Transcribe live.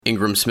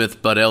Ingram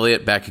Smith, Bud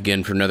Elliott, back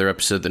again for another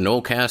episode of the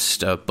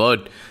Nolecast.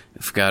 Bud,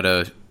 we've got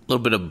a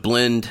little bit of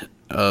blend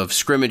of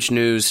scrimmage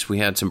news. We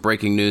had some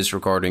breaking news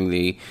regarding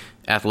the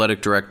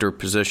athletic director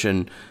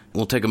position.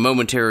 We'll take a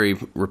momentary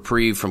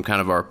reprieve from kind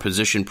of our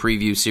position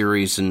preview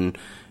series and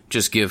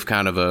just give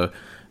kind of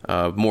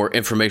a more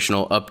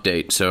informational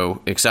update.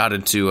 So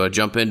excited to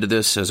jump into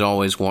this. As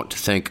always, want to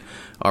thank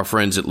our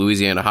friends at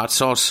Louisiana Hot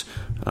Sauce.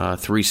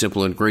 3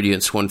 simple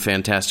ingredients, 1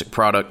 fantastic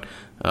product.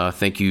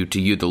 Thank you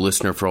to you, the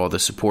listener, for all the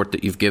support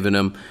that you've given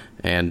them.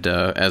 And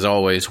as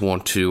always,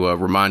 want to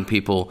remind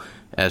people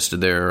as to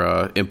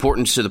their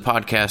importance to the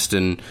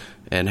podcast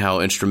and how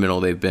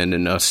instrumental they've been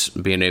in us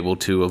being able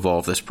to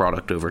evolve this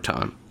product over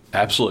time.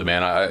 Absolutely,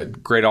 man.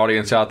 Great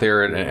audience out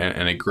there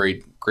and a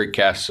great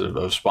cast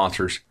of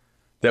sponsors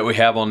that we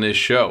have on this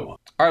show.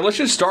 All right, let's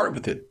just start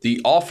with it.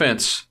 The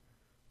offense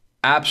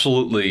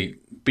absolutely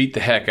beat the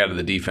heck out of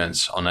the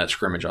defense on that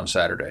scrimmage on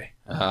Saturday.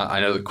 I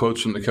know the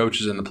quotes from the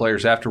coaches and the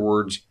players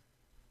afterwards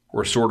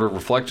were sort of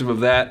reflective of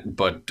that,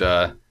 but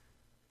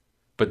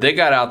they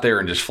got out there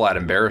and just flat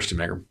embarrassed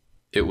him.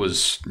 It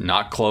was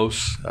not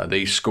close.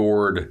 They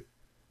scored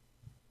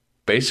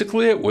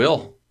basically at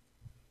will.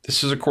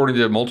 This is according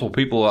to multiple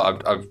people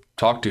I've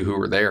talked to who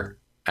were there,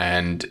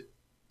 and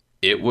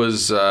it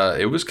was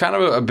kind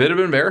of a bit of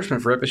an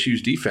embarrassment for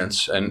FSU's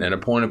defense and a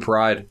point of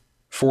pride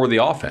for the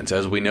offense.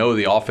 As we know,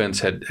 the offense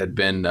had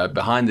been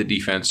behind the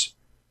defense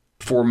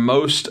for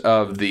most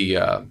of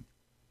the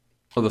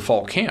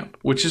fall camp,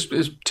 which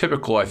is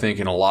typical, I think,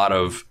 in a lot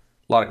of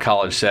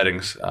college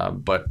settings.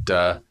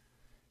 But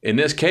in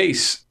this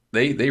case,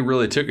 they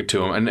really took it to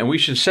them, and we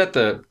should set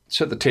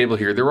the table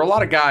here. There were a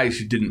lot of guys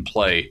who didn't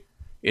play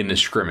in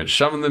this scrimmage.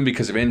 Some of them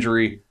because of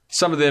injury,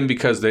 some of them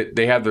because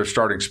they have their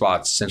starting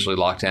spots essentially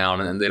locked down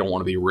and they don't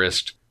want to be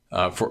risked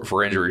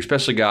for injury,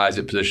 especially guys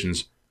at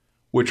positions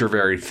which are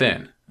very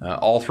thin.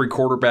 All 3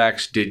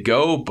 quarterbacks did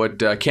go, but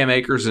Cam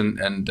Akers and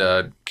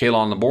Kalen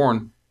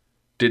LeBourne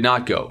did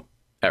not go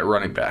at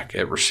running back.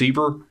 At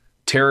receiver,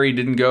 Terry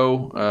didn't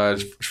go,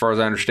 as far as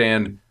I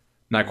understand.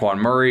 Naquan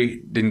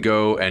Murray didn't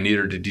go, and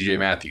neither did DJ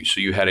Matthews. So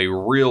you had a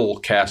real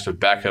cast of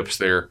backups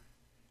there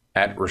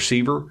at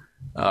receiver.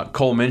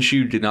 Cole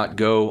Minshew did not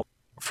go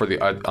on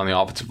the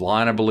offensive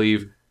line, I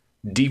believe.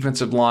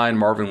 Defensive line,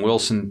 Marvin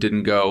Wilson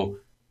didn't go.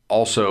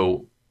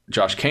 Also,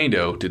 Josh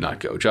Kando did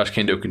not go. Josh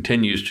Kando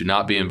continues to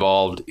not be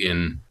involved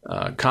in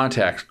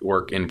contact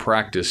work in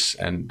practice.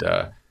 And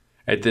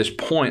at this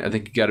point, I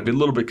think you got to be a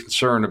little bit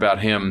concerned about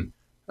him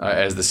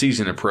as the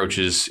season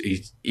approaches.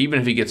 Even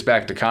if he gets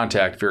back to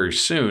contact very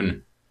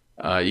soon,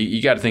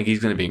 you got to think he's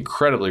going to be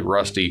incredibly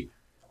rusty.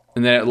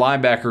 And then at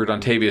linebacker,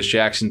 Dontavius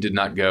Jackson did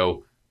not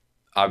go.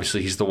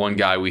 Obviously, he's the one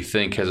guy we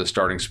think has a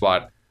starting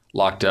spot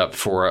locked up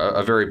for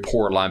a very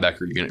poor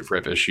linebacker unit for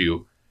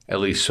FSU, at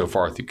least so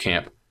far through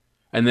camp.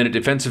 And then at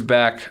defensive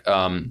back,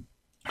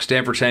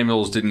 Stanford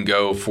Samuels didn't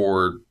go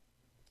for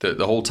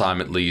the whole time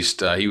at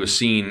least. He was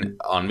seen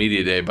on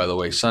Media Day, by the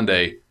way,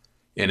 Sunday,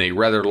 in a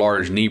rather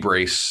large knee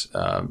brace.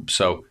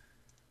 So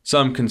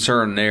some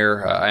concern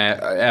there. I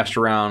asked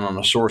around on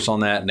a source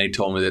on that, and they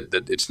told me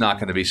that it's not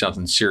going to be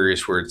something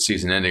serious where it's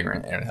season ending or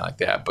anything like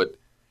that. But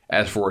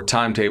as for a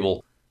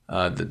timetable,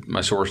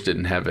 my source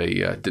didn't have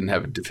a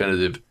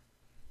definitive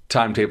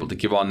timetable to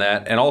give on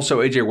that. And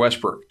also A.J.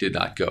 Westbrook did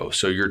not go.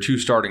 So your 2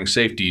 starting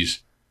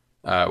safeties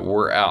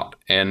were out.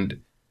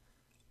 And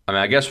I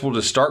mean, I guess we'll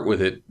just start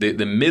with it.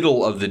 The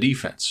middle of the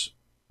defense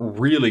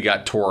really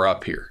got tore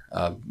up here.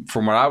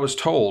 From what I was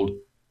told,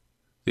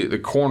 the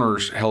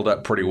corners held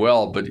up pretty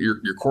well, but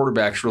your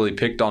quarterbacks really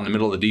picked on the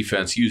middle of the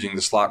defense using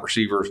the slot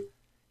receivers,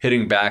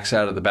 hitting backs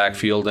out of the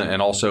backfield, and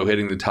also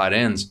hitting the tight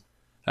ends.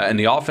 And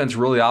the offense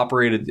really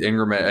operated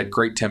Ingram at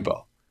great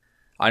tempo.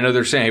 I know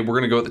they're saying, hey, we're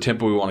going to go at the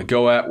tempo we want to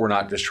go at. We're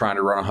not just trying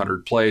to run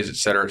 100 plays, et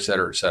cetera, et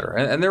cetera, et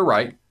cetera. And they're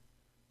right.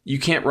 You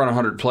can't run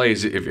 100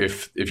 plays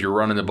if you're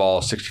running the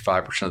ball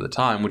 65% of the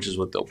time, which is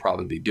what they'll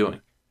probably be doing.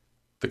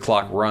 The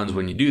clock runs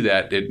when you do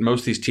that.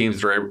 Most of these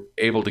teams that are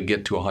able to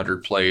get to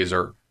 100 plays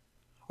are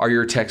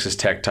your Texas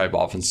Tech type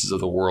offenses of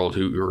the world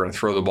who are going to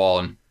throw the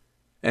ball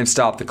and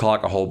stop the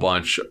clock a whole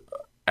bunch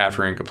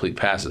after incomplete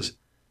passes.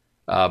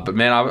 But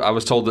man, I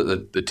was told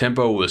that the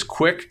tempo was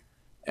quick.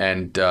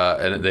 And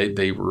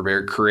they were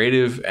very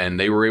creative, and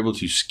they were able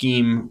to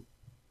scheme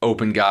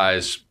open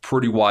guys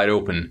pretty wide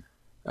open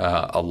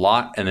a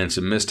lot, and then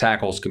some missed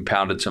tackles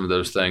compounded some of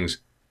those things,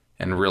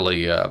 and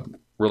really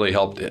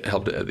helped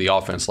the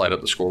offense light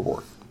up the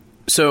scoreboard.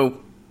 So,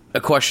 a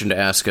question to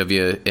ask of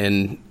you,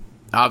 and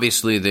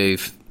obviously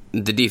the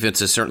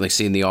defense has certainly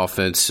seen the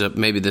offense.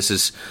 Maybe this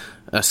is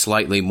a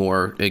slightly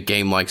more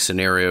game-like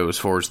scenario as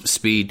far as the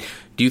speed.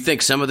 Do you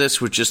think some of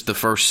this was just the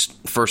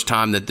first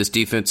time that this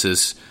defense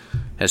has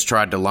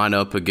tried to line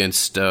up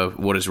against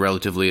what is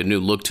relatively a new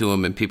look to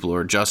them, and people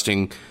are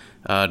adjusting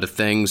to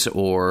things,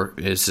 or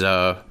is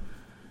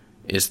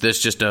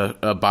this just a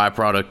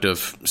byproduct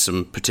of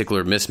some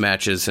particular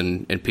mismatches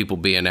and people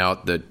being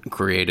out that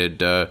created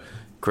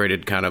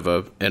kind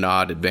of an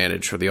odd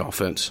advantage for the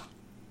offense?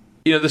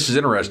 You know, this is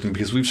interesting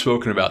because we've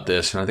spoken about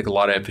this, and I think a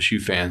lot of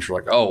FSU fans are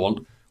like, oh, well,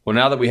 Well,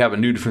 now that we have a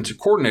new defensive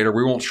coordinator,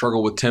 we won't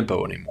struggle with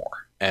tempo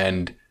anymore.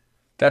 And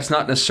that's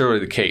not necessarily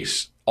the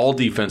case. All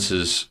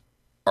defenses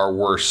are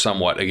worse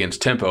somewhat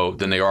against tempo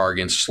than they are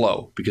against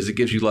slow because it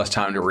gives you less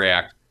time to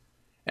react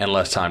and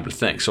less time to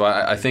think. So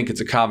I think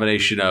it's a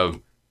combination of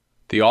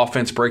the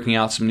offense breaking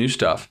out some new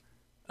stuff,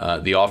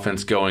 the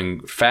offense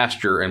going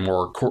faster and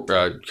more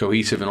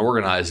cohesive and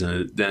organized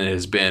than it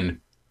has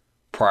been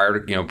prior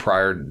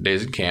to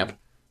days in camp,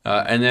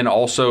 and then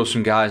also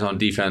some guys on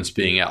defense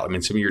being out. I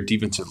mean, some of your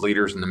defensive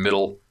leaders in the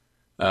middle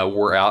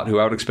were out, who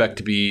I would expect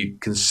to be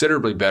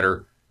considerably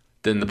better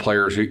than the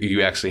players who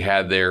you actually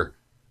had there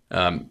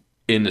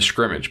in the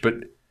scrimmage. But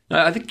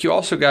I think you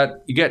also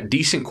got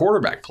decent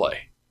quarterback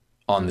play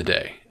on the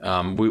day.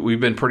 We've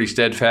been pretty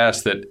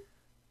steadfast that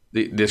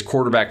this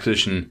quarterback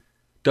position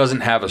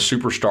doesn't have a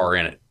superstar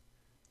in it,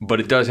 but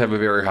it does have a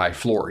very high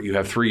floor. You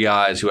have three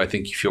guys who I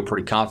think you feel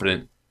pretty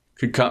confident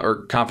could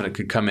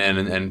come in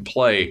and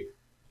play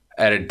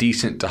at a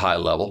decent to high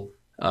level.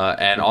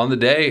 And on the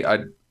day,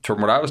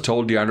 from what I was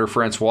told, DeAndre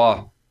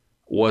Francois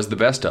was the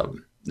best of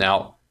them.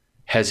 Now,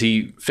 has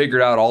he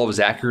figured out all of his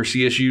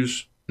accuracy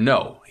issues?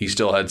 No. He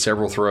still had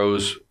several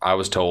throws, I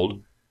was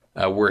told,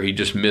 where he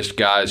just missed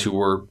guys who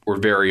were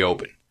very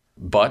open.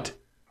 But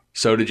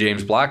so did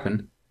James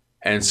Blackman,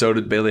 and so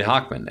did Bailey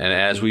Hockman. And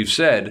as we've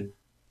said,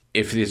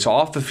 if it's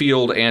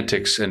off-the-field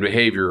antics and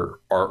behavior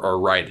are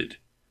righted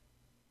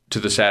to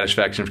the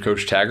satisfaction of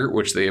Coach Taggart,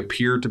 which they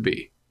appear to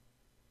be,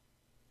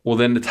 well,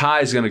 then the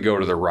tie is going to go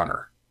to the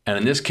runner. And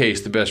in this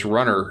case, the best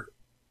runner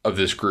of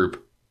this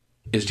group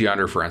is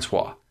DeAndre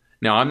Francois.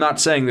 Now, I'm not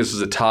saying this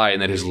is a tie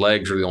and that his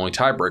legs are the only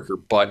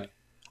tiebreaker, but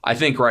I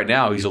think right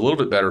now he's a little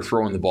bit better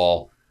throwing the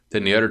ball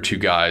than the other two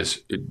guys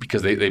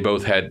because they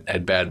both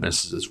had bad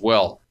misses as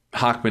well.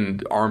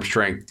 Hockman, arm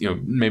strength,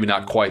 maybe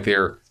not quite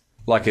there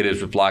like it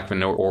is with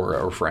Blackman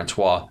or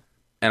Francois.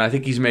 And I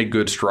think he's made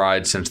good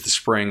strides since the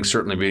spring,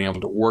 certainly being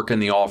able to work in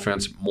the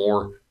offense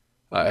more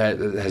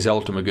has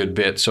helped him a good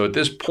bit. So at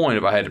this point,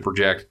 if I had to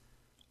project,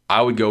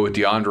 I would go with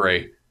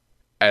DeAndre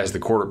as the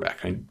quarterback.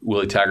 I mean,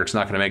 Willie Taggart's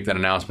not going to make that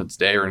announcement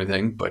today or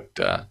anything, but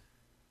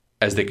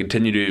as they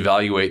continue to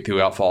evaluate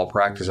throughout fall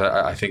practice,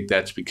 I think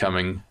that's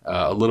becoming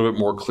a little bit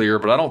more clear.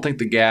 But I don't think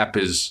the gap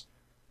is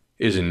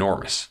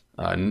enormous.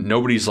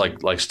 Nobody's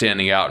like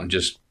standing out and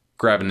just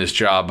grabbing this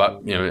job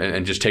up,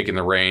 and just taking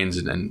the reins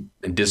and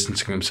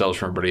distancing themselves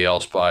from everybody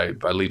else by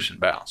leaps and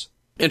bounds.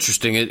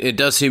 Interesting. It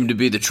does seem to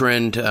be the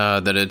trend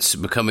that it's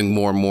becoming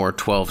more and more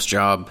 12's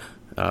job.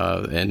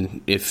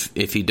 And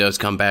if he does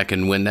come back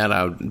and win that,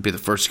 I would be the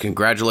first to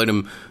congratulate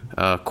him.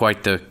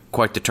 Quite the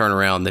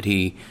turnaround that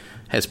he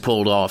has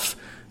pulled off.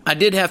 I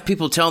did have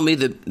people tell me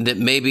that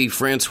maybe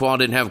Francois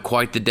didn't have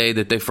quite the day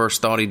that they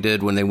first thought he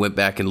did when they went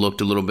back and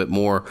looked a little bit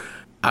more.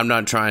 I'm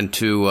not trying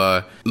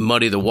to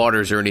muddy the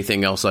waters or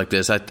anything else like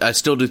this. I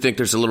still do think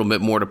there's a little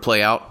bit more to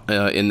play out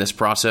in this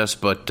process,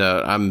 but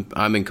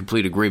I'm in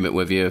complete agreement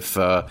with you.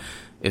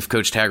 If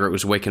Coach Taggart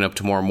was waking up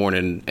tomorrow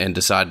morning and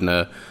deciding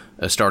a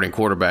starting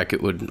quarterback,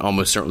 it would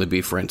almost certainly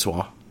be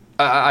Francois.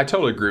 I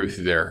totally agree with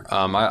you there.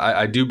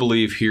 I do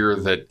believe here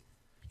that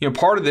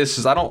part of this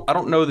is I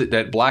don't know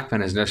that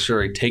Blackman has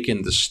necessarily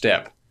taken the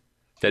step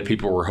that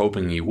people were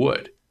hoping he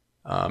would.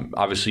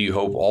 Obviously, you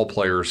hope all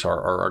players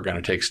are going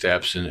to take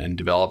steps and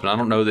develop, and I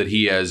don't know that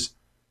he has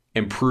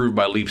improved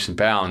by leaps and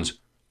bounds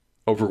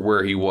over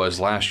where he was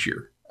last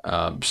year.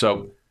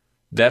 So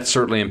that's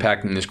certainly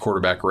impacting this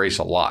quarterback race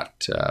a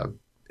lot.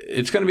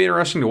 It's going to be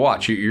interesting to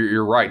watch.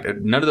 You're right.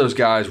 None of those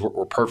guys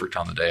were perfect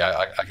on the day.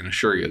 I can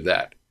assure you of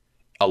that.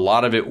 A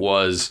lot of it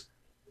was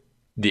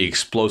the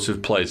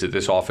explosive plays that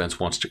this offense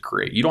wants to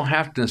create. You don't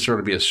have to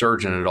necessarily be a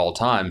surgeon at all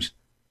times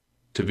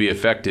to be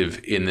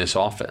effective in this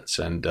offense,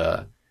 and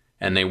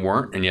they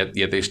weren't, and yet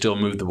they still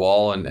moved the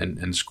ball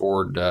and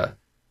scored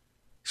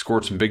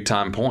some big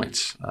time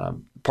points.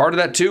 Part of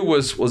that too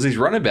was these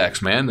running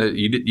backs, man.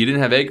 You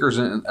didn't have Akers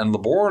and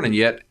LeBourne, and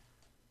yet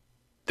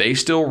they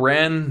still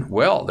ran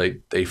well.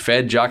 They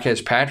fed Jacques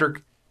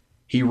Patrick.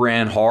 He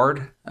ran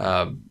hard.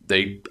 I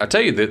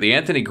tell you, the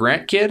Anthony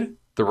Grant kid,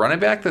 the running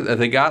back that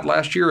they got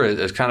last year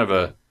as kind of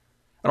a,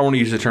 I don't want to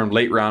use the term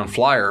late round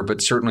flyer,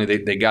 but certainly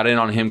they got in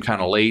on him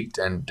kind of late,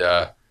 and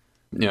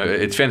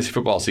it's fantasy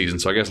football season,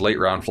 so I guess late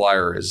round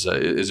flyer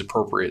is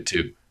appropriate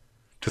to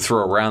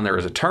throw around there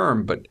as a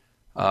term. But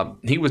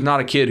he was not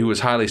a kid who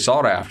was highly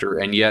sought after,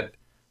 and yet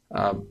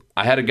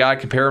I had a guy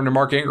compare him to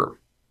Mark Ingram,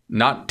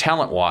 not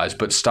talent wise,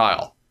 but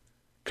style.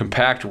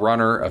 Compact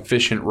runner,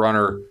 efficient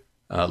runner,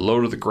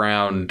 low to the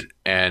ground,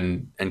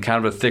 and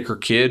kind of a thicker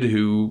kid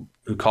who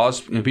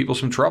caused people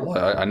some trouble.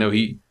 I know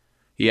he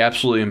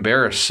absolutely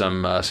embarrassed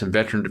some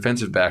veteran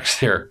defensive backs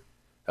there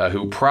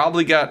who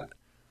probably got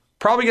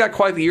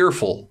quite the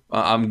earful,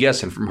 I'm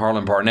guessing, from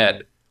Harlan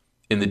Barnett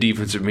in the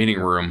defensive meeting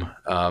room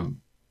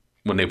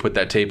when they put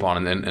that tape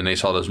on and they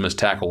saw those missed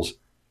tackles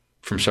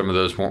from some of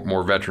those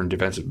more veteran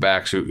defensive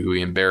backs who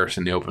he embarrassed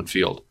in the open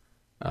field.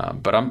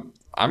 But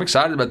I'm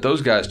excited about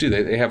those guys too.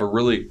 They have a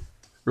really,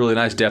 really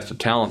nice depth of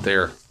talent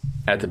there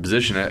at the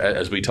position,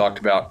 as we talked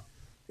about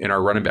in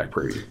our running back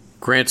preview.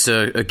 Grant's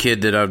a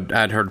kid that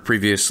I'd heard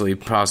previously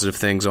positive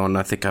things on.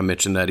 I think I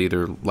mentioned that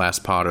either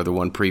last pod or the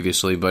one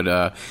previously.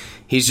 But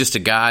he's just a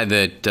guy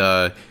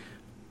that,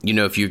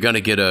 if you're going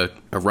to get a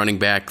running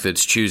back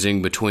that's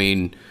choosing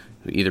between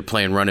either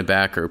playing running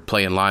back or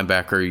playing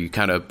linebacker, you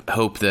kind of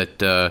hope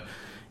that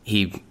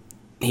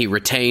he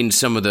retains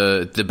some of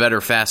the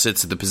better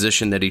facets of the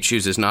position that he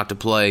chooses not to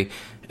play.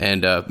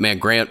 And,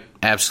 Grant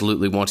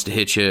absolutely wants to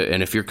hit you.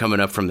 And if you're coming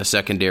up from the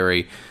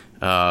secondary,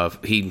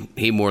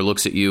 he more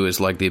looks at you as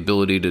like the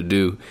ability to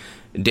do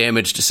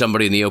damage to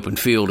somebody in the open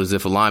field as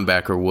if a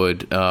linebacker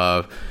would.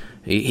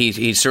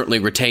 He certainly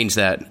retains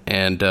that,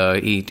 and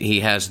he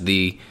has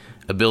the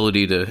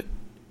ability to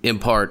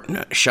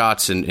impart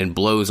shots and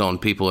blows on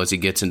people as he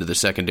gets into the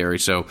secondary.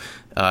 So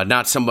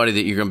not somebody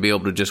that you're going to be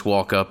able to just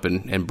walk up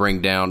and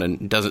bring down,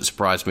 and it doesn't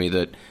surprise me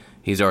that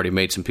he's already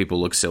made some people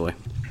look silly.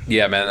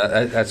 Yeah,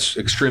 man, that's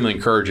extremely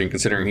encouraging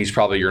considering he's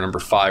probably your number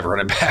 5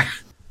 running back.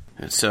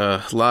 It's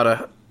a lot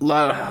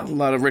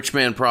of rich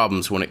man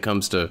problems when it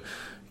comes to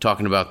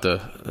talking about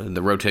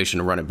the rotation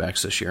of running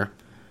backs this year.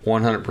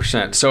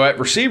 100%. So at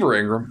receiver,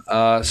 Ingram,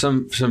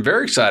 some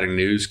very exciting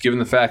news given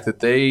the fact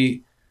that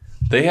they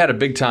had a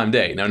big time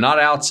day. Now, not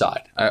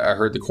outside. I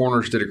heard the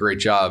corners did a great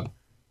job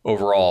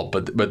overall,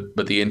 but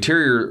the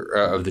interior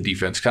of the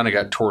defense kind of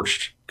got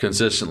torched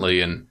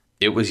consistently, and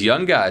it was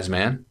young guys,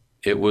 man.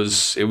 It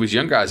was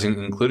young guys,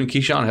 including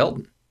Keyshawn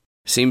Hilton.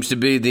 Seems to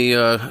be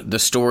the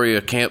story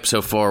of camp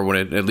so far.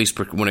 At least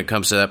when it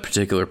comes to that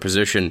particular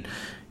position,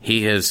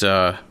 he's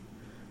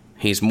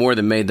more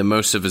than made the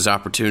most of his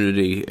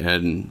opportunity.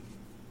 And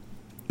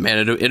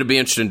man, it'll be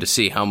interesting to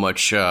see how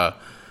much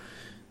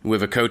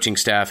with a coaching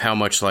staff, how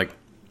much like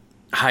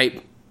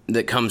hype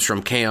that comes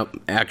from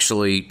camp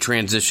actually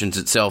transitions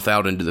itself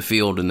out into the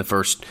field in the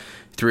first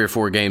 3 or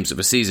 4 games of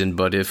a season.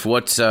 But if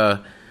what's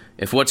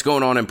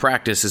going on in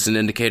practice is an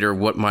indicator of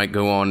what might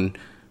go on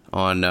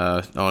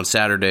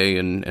Saturday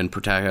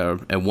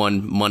and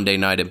one Monday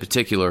night in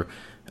particular,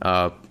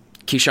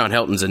 Keyshawn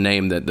Hilton's a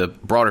name that the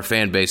broader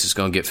fan base is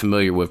going to get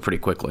familiar with pretty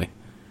quickly.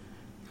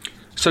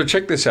 So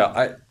check this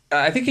out.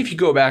 I think if you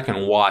go back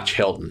and watch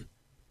Hilton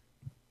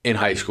in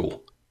high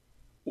school,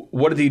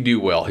 what did he do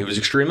well? He was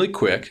extremely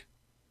quick.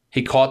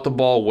 He caught the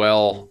ball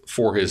well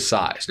for his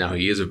size. Now,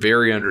 he is a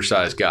very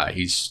undersized guy.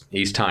 He's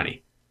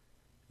tiny.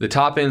 The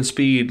top end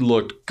speed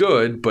looked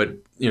good, but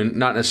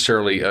not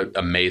necessarily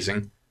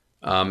amazing.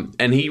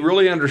 And he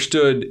really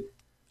understood,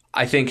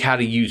 I think, how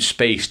to use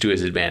space to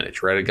his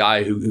advantage, right? A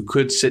guy who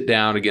could sit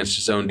down against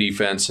his own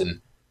defense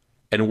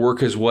and work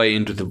his way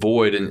into the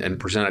void and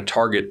present a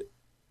target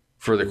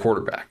for the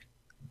quarterback.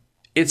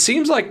 It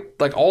seems like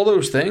all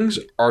those things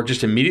are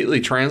just immediately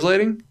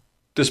translating,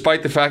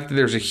 despite the fact that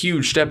there's a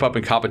huge step up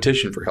in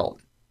competition for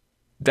Hilton.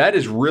 That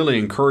is really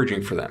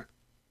encouraging for them.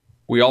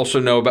 We also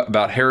know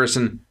about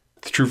Harrison,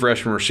 the true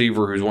freshman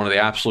receiver, who's one of the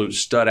absolute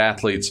stud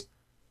athletes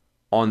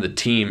on the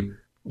team.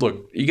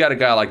 Look, you got a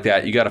guy like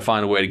that, you got to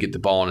find a way to get the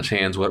ball in his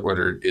hands,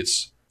 whether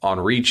it's on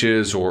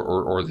reaches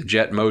or the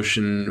jet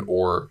motion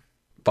or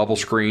bubble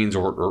screens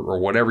or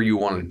whatever you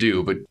want to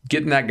do. But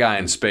getting that guy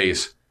in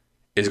space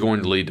is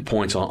going to lead to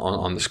points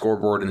on the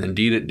scoreboard, and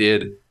indeed it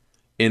did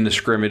in the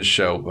scrimmage.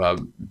 So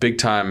big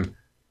time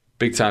thing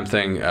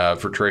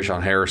for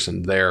Trayshawn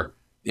Harrison there.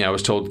 I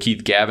was told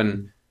Keith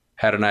Gavin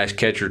had a nice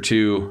catch or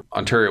two.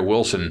 Ontario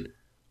Wilson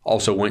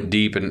also went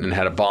deep and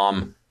had a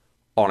bomb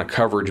on a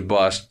coverage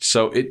bust.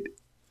 So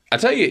I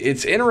tell you,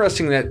 it's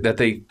interesting that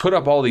they put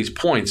up all these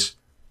points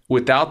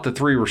without the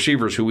 3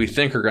 receivers who we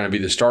think are going to be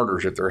the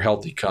starters if they're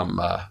healthy come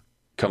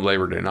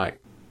Labor Day night.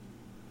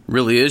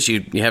 Really is.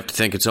 You have to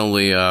think it's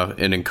only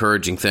an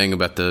encouraging thing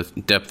about the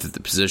depth of the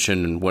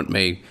position and what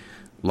may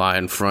lie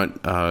in front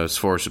as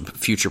far as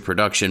future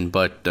production.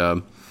 But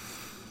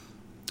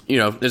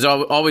there's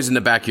always in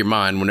the back of your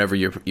mind whenever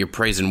you're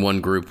praising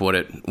one group what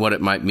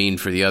it might mean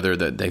for the other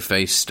that they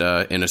faced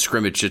in a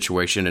scrimmage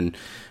situation. And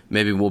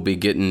maybe we'll be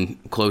getting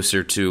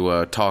closer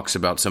to talks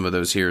about some of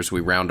those here as we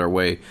round our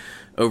way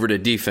over to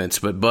defense.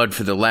 But, Bud,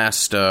 for the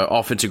last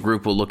offensive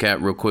group we'll look at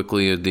real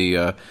quickly,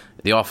 the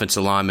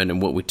offensive linemen and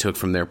what we took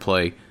from their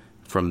play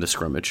from the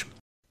scrimmage.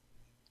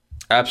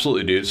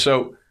 Absolutely, dude.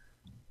 So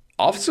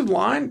offensive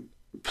line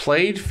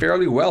played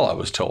fairly well, I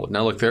was told.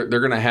 Now, look, they're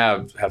going to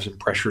have some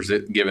pressures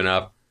that given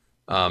up.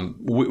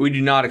 We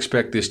do not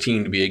expect this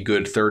team to be a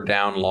good third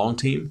down long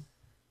team.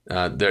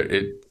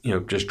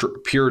 Just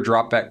pure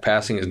drop back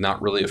passing is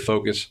not really a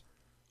focus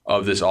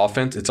of this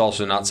offense. It's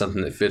also not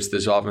something that fits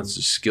this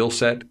offense's skill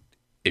set.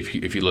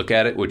 If you look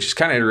at it, which is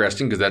kind of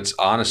interesting because that's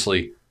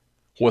honestly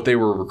what they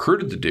were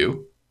recruited to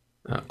do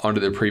under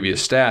their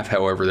previous staff.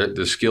 However,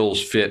 the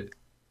skills fit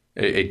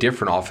a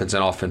different offense,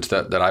 an offense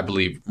that I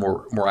believe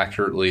more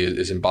accurately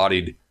is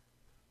embodied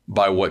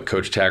by what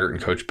Coach Taggart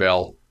and Coach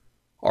Bell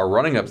are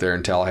running up there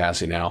in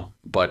Tallahassee now.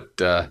 But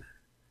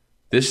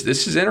this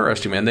is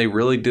interesting, man. They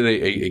really did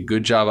a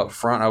good job up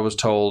front, I was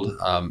told.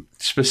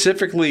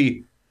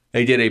 Specifically,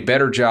 they did a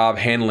better job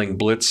handling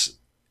blitz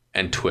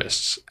and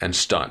twists and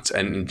stunts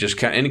and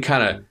just any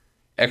kind of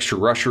extra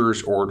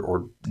rushers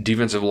or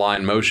defensive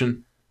line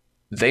motion.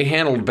 they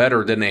handled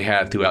better than they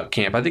had throughout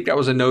camp. I think that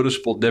was a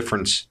noticeable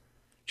difference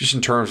just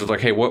in terms of like,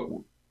 hey, what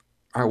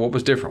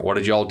was different? What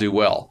did y'all do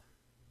well?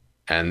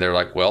 And they're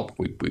like, well,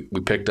 we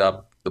picked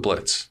up the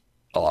blitz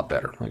a lot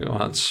better. Like,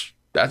 oh,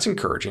 that's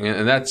encouraging.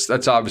 And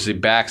that's obviously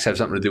backs have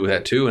something to do with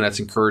that too. And that's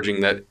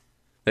encouraging that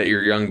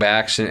your young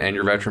backs and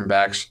your veteran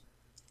backs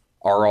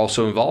are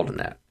also involved in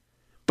that.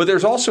 But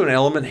there's also an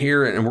element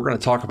here, and we're going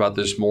to talk about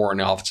this more in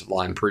the offensive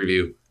line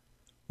preview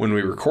when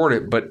we record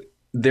it, but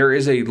there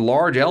is a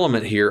large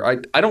element here.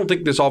 I don't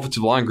think this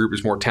offensive line group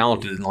is more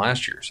talented than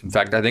last year's. In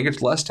fact, I think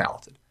it's less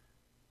talented.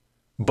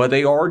 But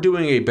they are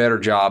doing a better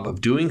job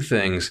of doing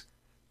things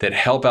that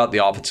help out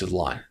the offensive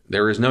line.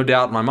 There is no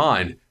doubt in my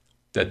mind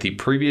that the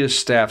previous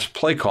staff's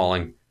play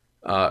calling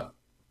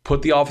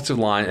put the offensive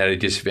line at a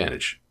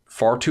disadvantage.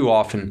 Far too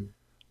often,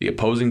 the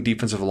opposing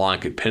defensive line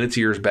could pin its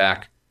ears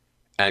back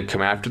and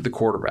come after the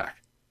quarterback.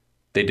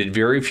 They did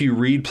very few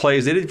read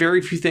plays. They did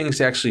very few things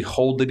to actually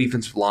hold the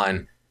defensive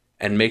line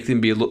and make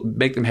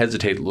them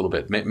hesitate a little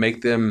bit,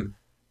 make them,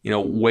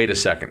 wait a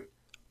second.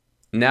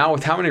 Now,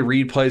 with how many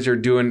read plays they're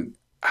doing,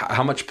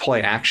 how much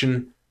play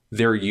action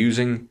they're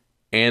using,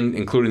 and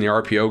including the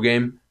RPO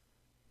game,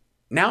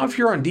 now if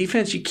you're on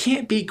defense, you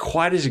can't be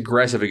quite as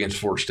aggressive against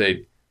Florida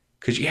State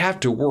because you have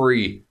to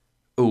worry,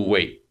 oh,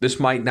 wait, this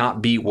might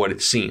not be what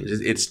it seems.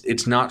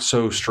 It's not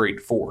so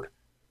straightforward.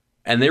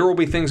 And there will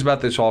be things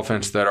about this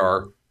offense that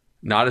are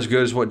not as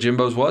good as what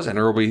Jimbo's was, and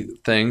there will be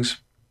things,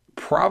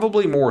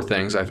 probably more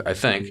things, I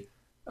think,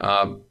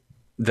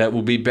 that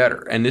will be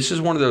better. And this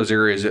is one of those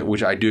areas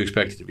which I do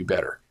expect it to be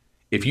better.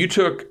 If you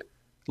took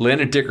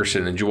Landon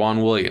Dickerson and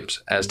Juwan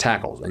Williams as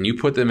tackles and you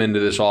put them into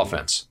this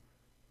offense,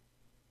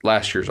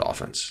 last year's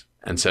offense,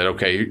 and said,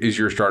 okay, is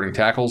your starting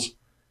tackles,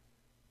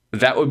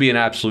 that would be an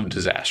absolute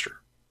disaster.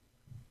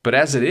 But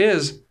as it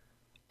is,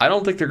 I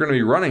don't think they're going to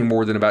be running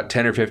more than about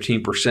 10 or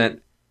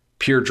 15%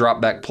 pure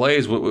drop back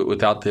plays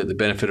without the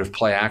benefit of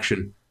play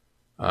action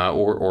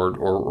or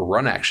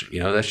run action.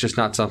 That's just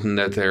not something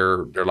that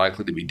they're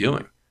likely to be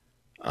doing.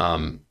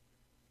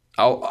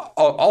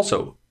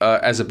 Also,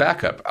 as a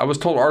backup, I was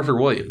told Arthur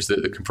Williams,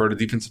 the converted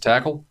defensive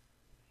tackle,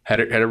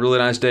 had a really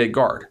nice day at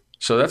guard.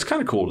 So that's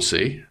kind of cool to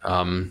see.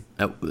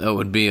 That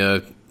would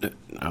be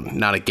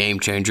not a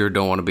game changer.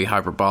 Don't want to be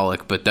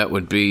hyperbolic, but that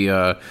would be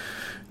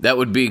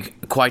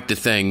quite the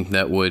thing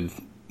that would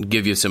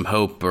give you some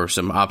hope or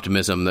some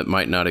optimism that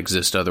might not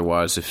exist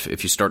otherwise.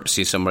 If you start to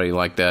see somebody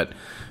like that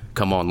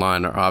come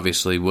online,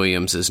 obviously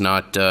Williams is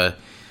not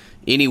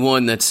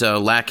anyone that's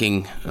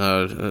lacking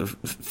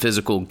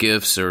physical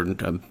gifts or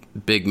a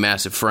big,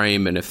 massive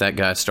frame. And if that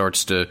guy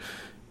starts to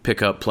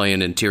pick up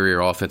playing interior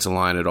offensive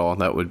line at all,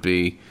 that would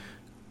be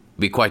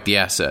quite the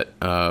asset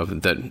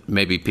that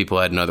maybe people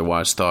hadn't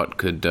otherwise thought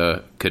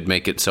could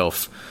make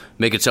itself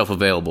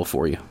available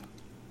for you.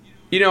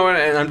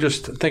 And I'm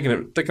just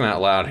thinking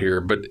out loud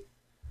here, but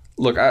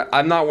look,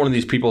 I'm not one of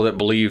these people that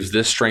believes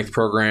this strength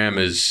program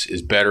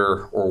is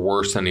better or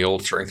worse than the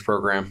old strength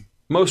program.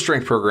 Most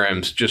strength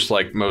programs, just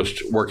like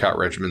most workout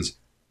regimens,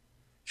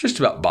 it's just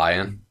about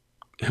buy-in.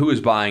 Who is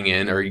buying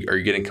in? Are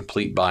you getting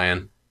complete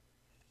buy-in?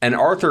 And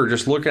Arthur,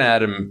 just looking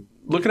at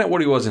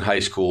what he was in high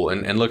school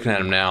and looking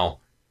at him now,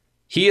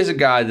 he is a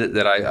guy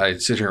that I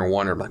sit here and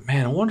wonder, like,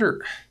 man, I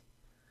wonder,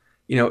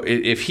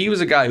 if he was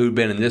a guy who'd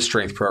been in this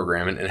strength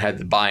program and had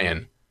the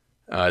buy-in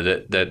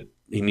that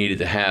he needed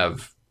to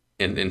have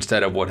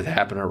instead of what had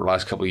happened over the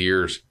last couple of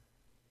years,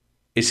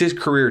 is his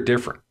career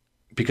different?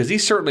 Because he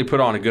certainly put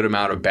on a good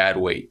amount of bad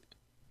weight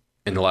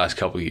in the last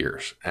couple of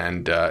years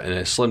and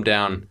has slimmed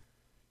down,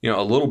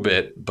 a little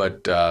bit.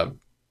 But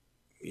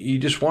you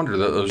just wonder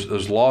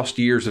those lost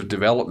years of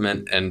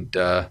development and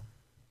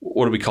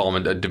what do we call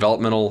them? A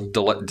developmental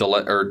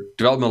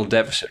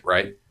deficit,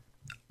 right?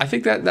 I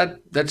think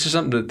that's just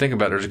something to think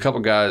about. There's a couple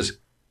guys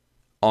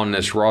on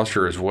this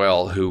roster as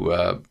well who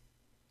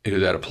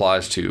that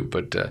applies to.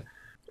 But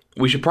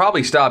we should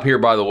probably stop here,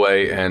 by the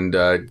way, and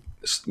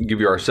give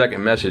you our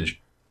second message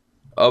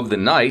of the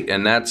night,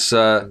 and that's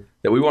that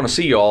we want to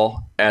see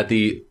y'all at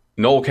the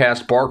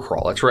Nolecast Bar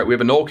Crawl. That's right, we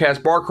have a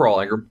Nolecast Bar Crawl,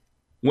 Ingram.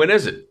 When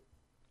is it?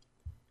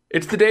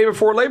 It's the day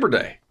before Labor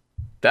Day.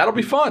 That'll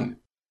be fun.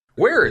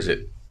 Where is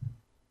it?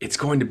 It's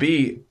going to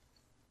be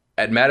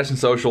at Madison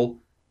Social,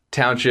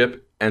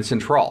 Township, and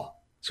Central.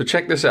 So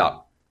check this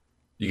out.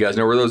 You guys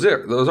know where those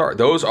are.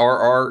 Those are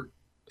our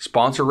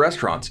sponsor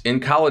restaurants in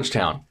College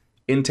Town,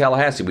 in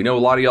Tallahassee. We know a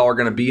lot of y'all are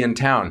going to be in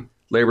town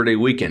Labor Day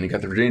weekend. You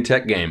got the Virginia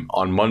Tech game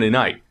on Monday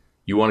night.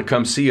 You want to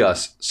come see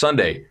us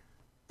Sunday,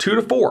 2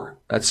 to 4.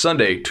 That's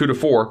Sunday, 2 to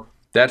 4.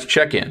 That's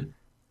check-in.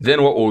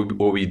 Then what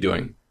will we be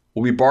doing?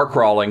 We'll be bar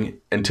crawling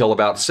until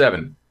about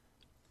 7.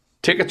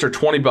 Tickets are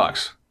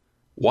 $20.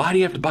 Why do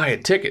you have to buy a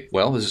ticket?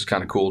 Well, this is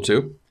kind of cool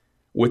too.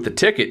 With the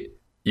ticket,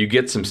 you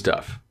get some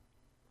stuff.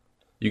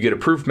 You get a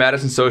proof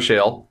Madison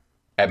Social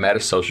at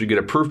Madison Social. You get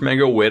a proof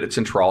Mango Wit at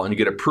Central, and you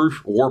get a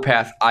proof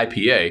Warpath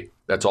IPA.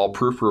 That's all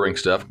proof brewing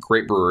stuff.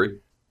 Great brewery.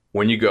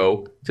 When you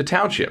go to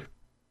Township.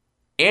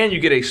 And you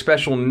get a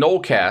special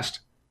Nolecast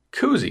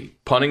koozie.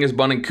 Punting is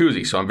bunning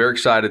koozie. So I'm very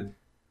excited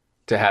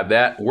to have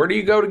that. Where do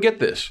you go to get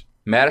this?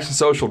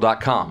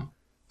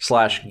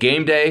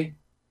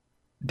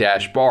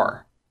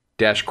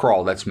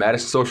 MadisonSocial.com/gameday-bar-crawl. That's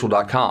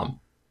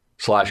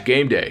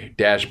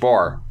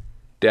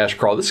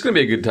MadisonSocial.com/gameday-bar-crawl. This is going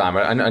to be a good time.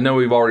 I know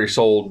we've already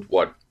sold,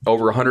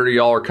 over 100 of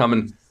y'all are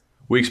coming.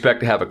 We expect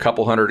to have a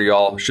couple hundred of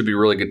y'all. Should be a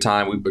really good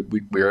time.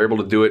 We are able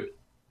to do it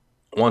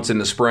once in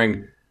the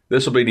spring.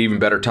 This will be an even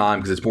better time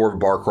because it's more of a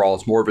bar crawl.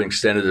 It's more of an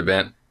extended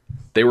event.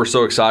 They were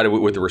so excited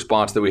with the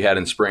response that we had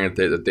in spring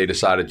that they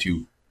decided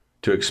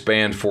to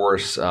expand for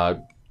us.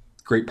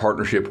 Great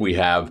partnership we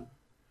have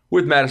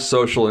with Madison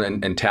Social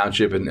and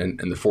Township and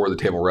the For the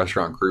Table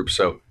restaurant group.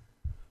 So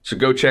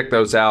go check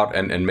those out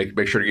and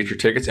make sure to get your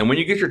tickets. And when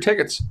you get your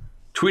tickets,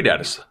 tweet at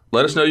us.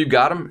 Let us know you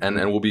got them, and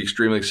we'll be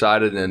extremely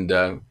excited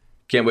and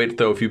can't wait to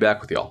throw a few back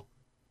with y'all.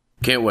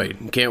 Can't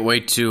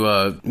wait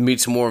to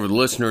meet some more of the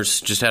listeners.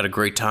 Just had a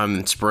great time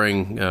in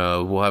spring.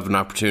 We'll have an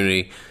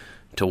opportunity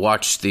to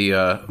watch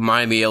the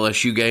Miami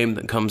LSU game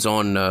that comes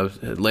on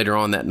later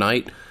on that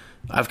night.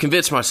 I've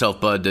convinced myself,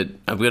 Bud, that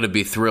I'm going to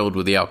be thrilled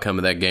with the outcome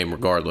of that game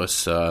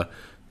regardless.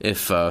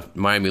 If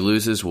Miami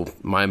loses,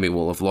 Miami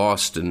will have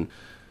lost. And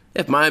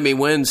if Miami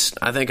wins,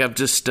 I think I've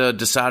just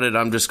decided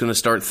I'm just going to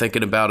start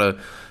thinking about a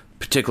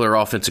particular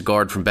offensive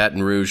guard from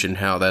Baton Rouge and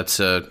how that's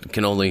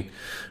can only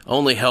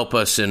help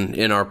us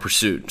in our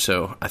pursuit.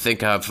 So I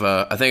think I've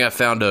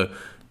found a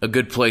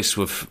good place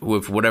with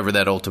whatever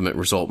that ultimate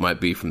result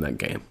might be from that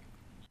game.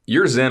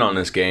 Your zen on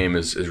this game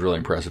is really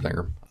impressive,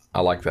 Ingram.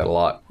 I like that a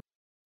lot.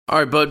 All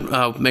right,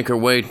 Bud, make our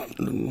way,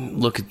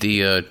 look at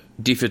the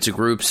defensive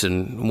groups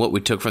and what we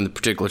took from the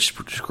particular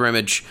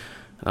scrimmage.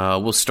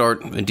 We'll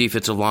start in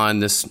defensive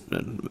line. This,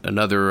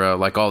 another,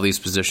 like all these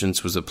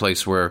positions, was a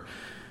place where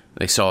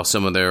they saw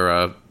some of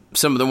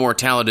the more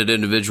talented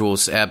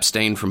individuals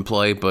abstain from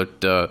play.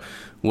 But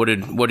what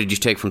did you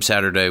take from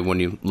Saturday when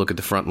you look at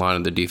the front line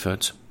of the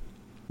defense?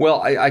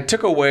 Well, I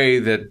took away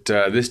that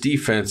this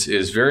defense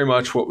is very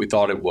much what we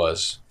thought it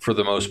was for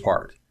the most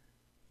part.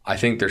 I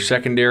think their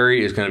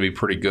secondary is going to be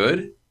pretty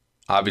good.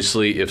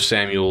 Obviously, if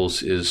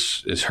Samuels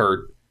is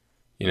hurt,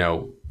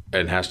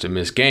 and has to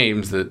miss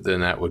games,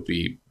 then that would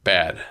be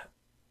bad.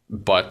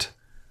 But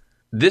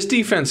this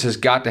defense has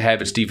got to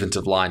have its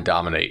defensive line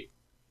dominate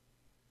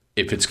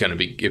if it's going to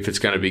be good, if it's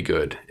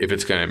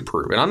going to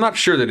improve. And I'm not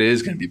sure that it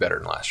is going to be better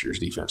than last year's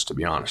defense, to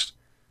be honest.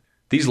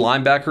 These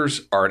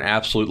linebackers are an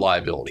absolute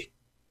liability.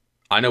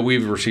 I know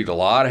we've received a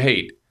lot of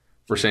hate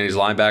for saying these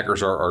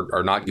linebackers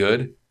are not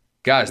good.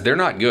 Guys, they're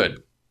not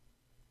good.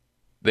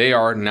 They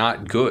are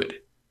not good.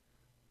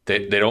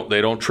 They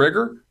don't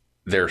trigger.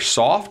 They're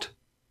soft.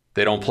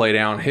 They don't play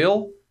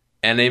downhill,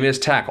 and they miss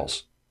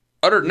tackles.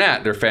 Other than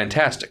that, they're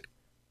fantastic.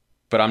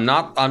 But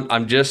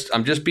I'm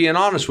just being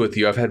honest with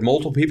you. I've had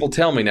multiple people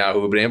tell me now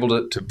who have been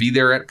able to be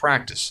there at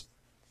practice.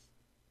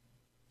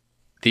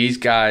 These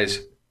guys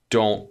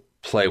don't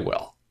play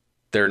well.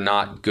 They're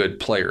not good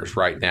players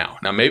right now.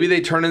 Now, maybe they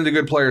turn into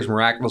good players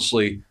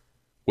miraculously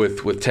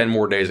with 10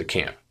 more days at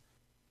camp.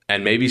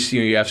 And maybe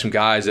you have some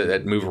guys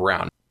that move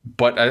around.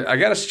 But I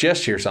got to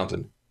suggest here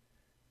something.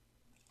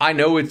 I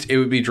know it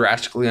would be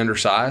drastically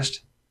undersized.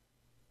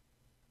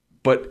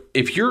 But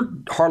if you're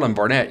Harlan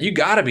Barnett, you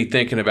got to be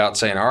thinking about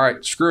saying, all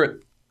right, screw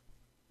it.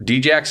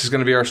 D-Jax is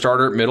going to be our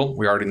starter at middle.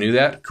 We already knew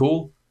that.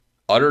 Cool.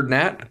 Other than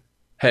that,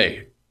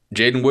 hey,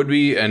 Jaden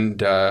Woodby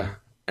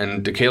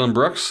and DeKalen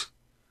Brooks,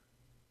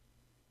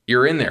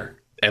 you're in there.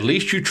 At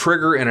least you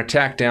trigger an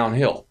attack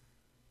downhill.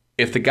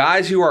 If the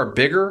guys who are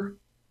bigger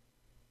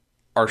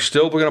are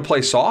still going to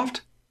play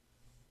soft,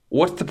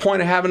 what's the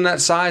point of having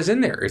that size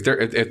in there?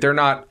 If they're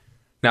not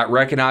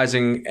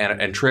recognizing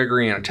and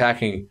triggering and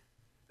attacking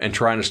and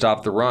trying to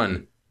stop the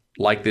run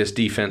like this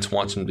defense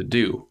wants them to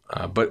do.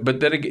 But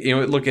then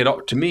again, look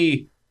at to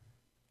me,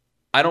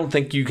 I don't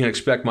think you can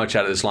expect much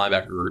out of this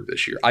linebacker group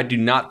this year. I do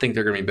not think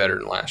they're going to be better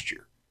than last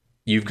year.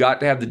 You've got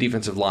to have the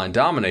defensive line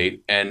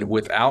dominate, and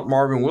without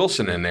Marvin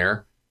Wilson in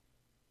there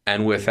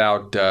and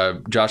without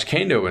Josh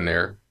Kando in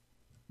there,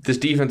 this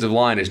defensive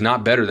line is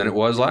not better than it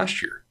was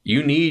last year.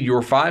 You need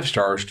your 5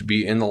 stars to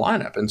be in the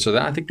lineup. And so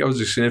I think that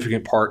was a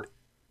significant part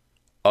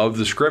of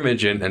the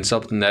scrimmage and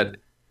something that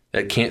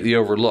can't be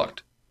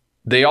overlooked.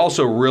 They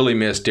also really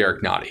missed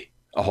Derek Nottie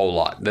a whole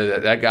lot.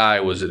 That guy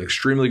was an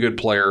extremely good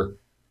player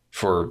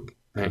for,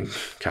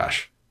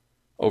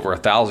 over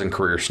 1,000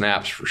 career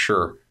snaps for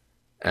sure.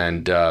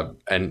 And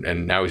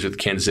now he's with the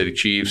Kansas City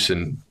Chiefs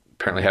and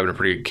apparently having a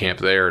pretty good camp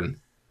there. And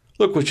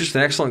look, was just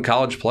an excellent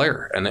college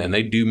player. And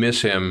they do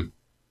miss him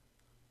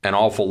an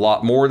awful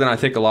lot, more than I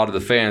think a lot of the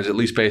fans, at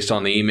least based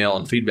on the email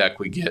and feedback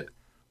we get,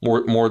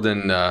 more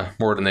than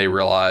they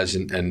realize.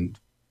 And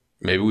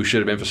maybe we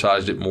should have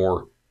emphasized it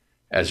more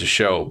as a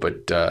show.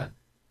 But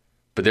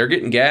they're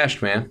getting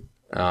gashed, man.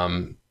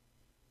 And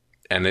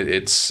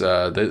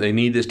they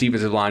need this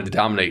defensive line to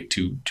dominate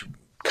to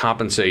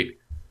compensate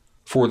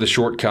for the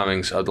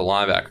shortcomings of the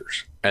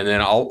linebackers. And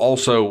then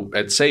also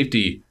at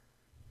safety,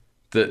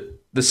 the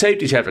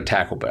safeties have to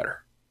tackle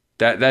better.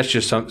 That's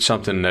just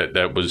something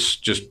that was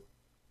just.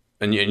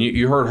 And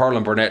you heard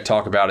Harlan Barnett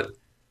talk about it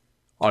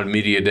on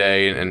media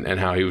day and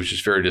how he was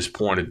just very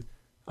disappointed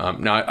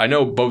Now, I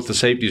know both the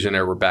safeties in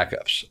there were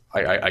backups.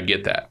 I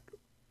get that.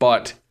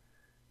 But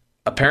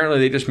apparently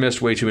they just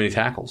missed way too many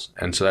tackles.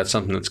 And so that's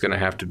something that's going to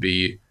have to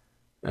be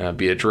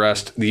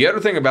addressed. The other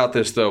thing about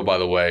this, though, by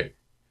the way,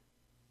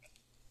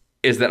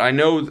 is that I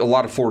know a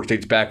lot of Florida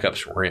State's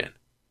backups were in.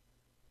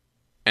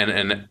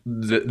 And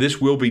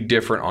this will be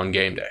different on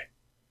game day.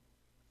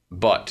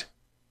 But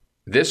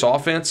this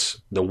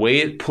offense, the way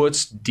it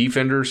puts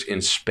defenders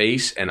in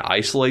space and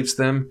isolates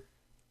them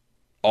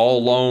all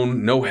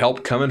alone, no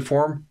help coming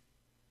for them,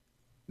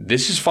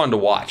 this is fun to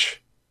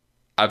watch.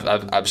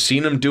 I've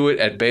seen them do it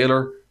at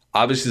Baylor.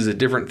 Obviously, it's a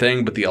different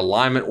thing, but the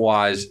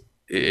alignment-wise,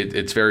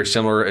 it's very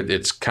similar.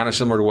 It's kind of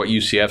similar to what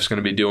UCF's going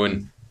to be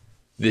doing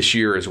this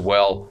year as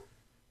well.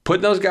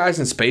 Putting those guys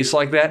in space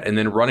like that and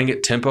then running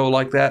at tempo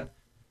like that,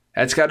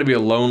 that's got to be a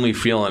lonely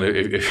feeling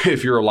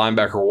if you're a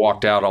linebacker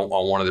walked out on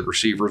one of the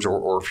receivers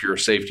or if you're a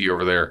safety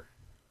over there.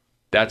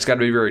 That's got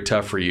to be very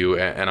tough for you,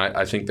 and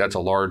I think that's a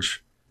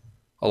large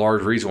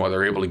reason why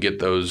they're able to get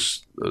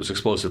those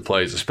explosive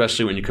plays,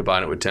 especially when you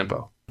combine it with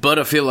tempo. But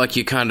I feel like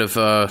you kind of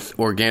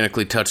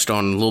organically touched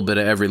on a little bit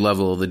of every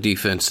level of the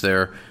defense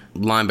there.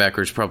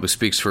 Linebackers probably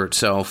speaks for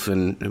itself,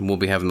 and we'll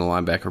be having the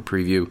linebacker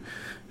preview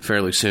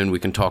fairly soon. We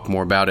can talk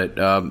more about it.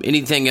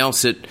 Anything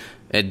else at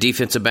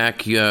defensive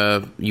back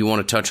you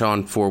want to touch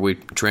on before we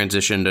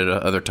transition to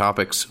other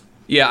topics?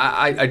 Yeah,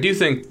 I do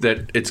think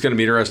that it's going to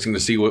be interesting to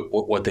see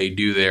what they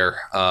do there.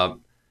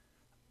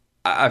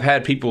 I've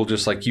had people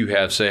just like you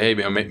have say, hey,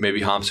 maybe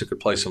Hamsah could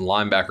play some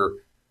linebacker.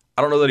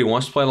 I don't know that he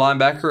wants to play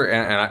linebacker,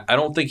 and I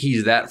don't think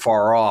he's that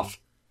far off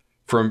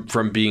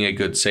from being a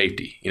good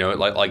safety. You know,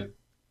 like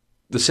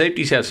the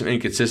safeties have some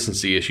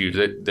inconsistency issues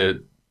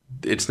that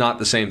it's not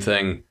the same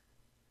thing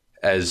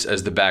as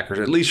the backers,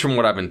 at least from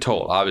what I've been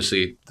told.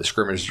 Obviously, the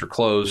scrimmages are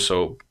closed,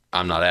 so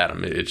I'm not at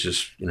them. It's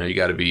just, you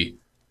got to be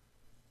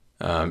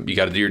you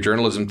got to do your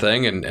journalism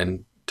thing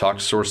and talk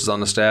to sources on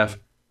the staff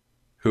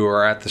who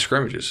are at the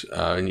scrimmages,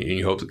 and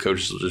you hope the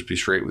coaches will just be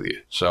straight with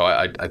you. So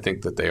I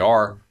think that they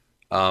are.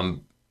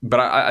 But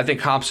I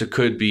think Hamsah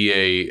could be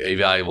a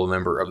valuable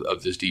member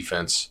of this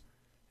defense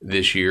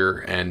this year,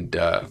 and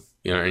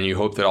and you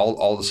hope that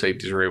all the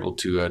safeties are able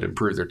to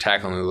improve their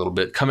tackling a little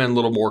bit, come in a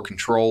little more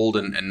controlled,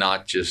 and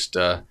not just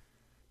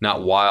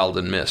not wild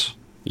and miss.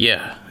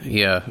 Yeah.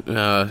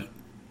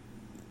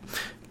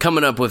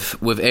 Coming up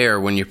with air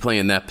when you're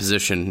playing that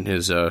position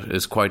is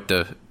quite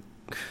the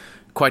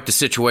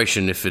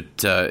situation if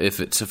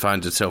it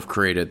finds itself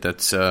created.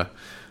 That's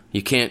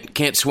you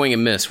can't swing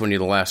and miss when you're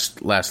the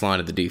last line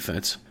of the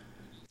defense.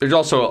 There's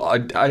also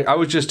I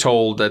was just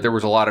told that there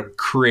was a lot of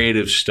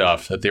creative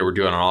stuff that they were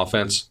doing on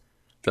offense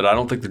that I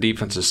don't think the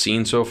defense has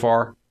seen so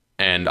far.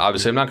 And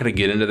obviously I'm not going to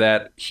get into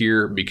that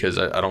here because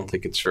I don't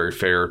think it's very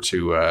fair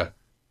to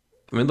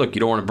look, you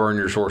don't want to burn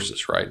your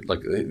sources, right?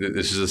 Like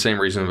this is the same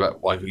reason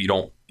about like you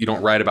don't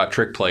write about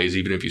trick plays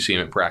even if you see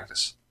them at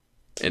practice.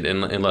 And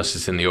unless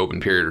it's in the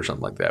open period or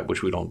something like that,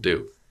 which we don't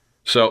do.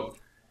 So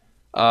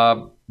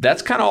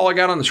that's kind of all I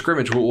got on the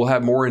scrimmage. We'll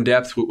have more in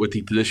depth with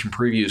the position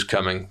previews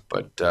coming.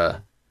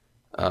 But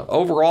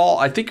overall,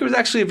 I think it was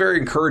actually a very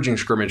encouraging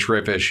scrimmage for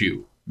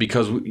FSU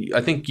because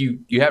I think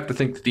you have to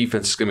think the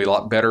defense is going to be a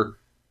lot better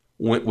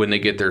when they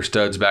get their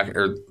studs back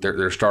or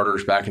their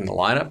starters back in the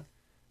lineup.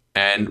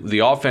 And the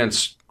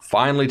offense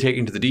finally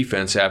taking to the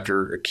defense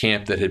after a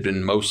camp that had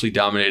been mostly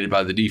dominated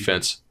by the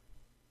defense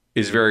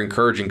is very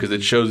encouraging because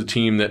it shows a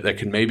team that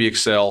can maybe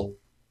excel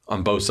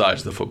on both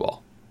sides of the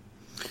football.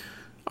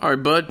 All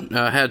right, Bud.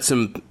 Had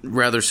some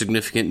rather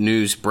significant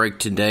news break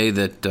today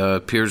that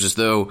appears as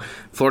though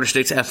Florida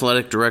State's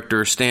athletic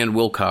director, Stan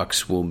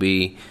Wilcox, will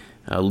be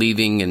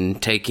leaving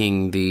and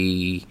taking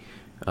the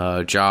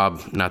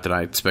job. Not that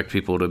I expect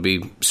people to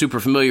be super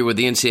familiar with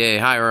the NCAA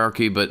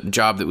hierarchy, but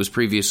job that was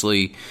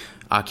previously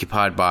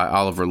occupied by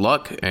Oliver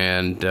Luck,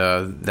 and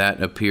that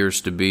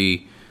appears to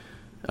be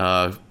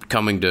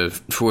coming to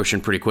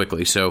fruition pretty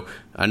quickly. So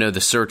I know the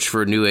search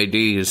for a new AD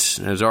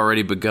has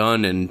already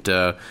begun,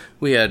 and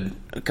we had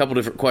a couple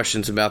different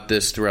questions about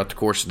this throughout the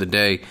course of the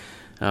day.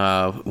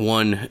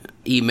 One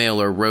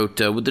emailer wrote,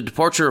 with the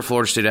departure of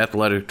Florida State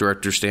Athletic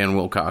Director Stan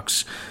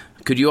Wilcox,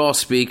 could you all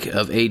speak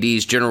of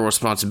AD's general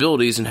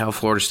responsibilities and how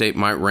Florida State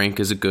might rank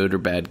as a good or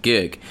bad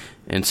gig,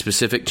 and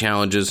specific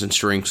challenges and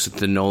strengths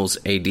that the Noles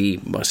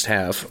AD must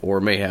have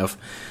or may have?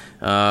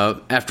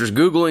 After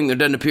Googling, there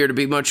doesn't appear to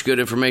be much good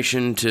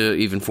information to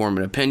even form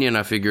an opinion.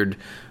 I figured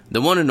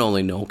the one and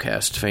only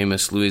Nolecast,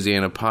 famous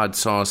Louisiana pod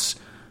sauce,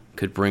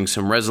 could bring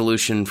some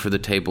resolution for the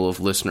table of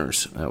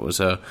listeners. That was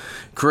a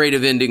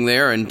creative ending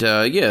there. And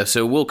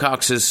so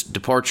Wilcox's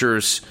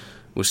departures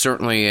was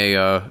certainly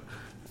a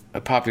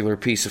popular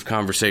piece of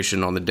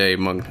conversation on the day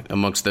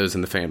amongst those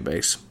in the fan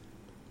base.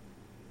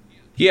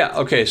 Yeah,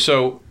 okay,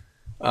 so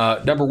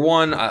number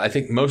one, I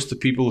think most of the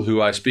people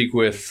who I speak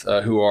with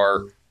who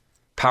are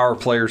power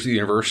players at the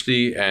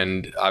university,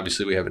 and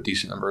obviously we have a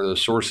decent number of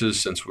those sources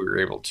since we were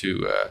able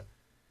to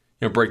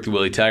break the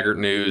Willie Taggart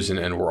news,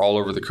 and we're all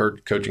over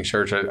the coaching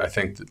search. I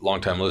think that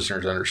longtime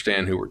listeners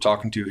understand who we're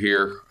talking to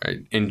here,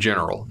 right? In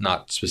general,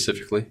 not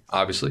specifically,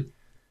 obviously.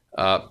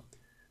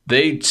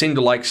 they seemed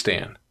to like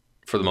Stan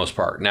for the most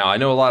part. Now, I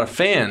know a lot of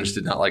fans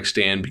did not like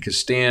Stan because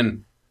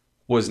Stan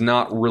was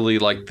not really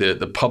like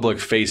the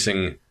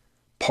public-facing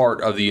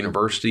part of the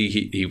university.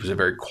 He was a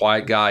very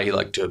quiet guy. He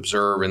liked to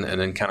observe and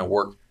then kind of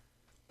work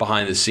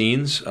behind the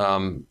scenes.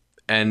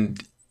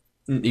 And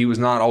he was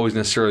not always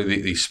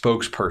necessarily the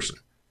spokesperson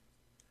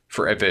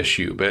for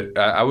FSU. But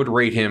I would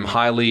rate him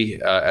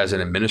highly as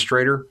an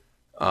administrator.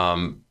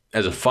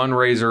 As a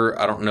fundraiser,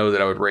 I don't know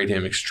that I would rate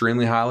him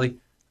extremely highly.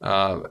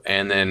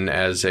 And then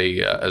as a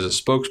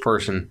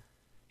spokesperson,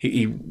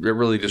 it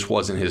really just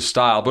wasn't his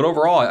style. But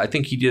overall, I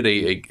think he did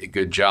a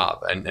good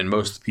job. And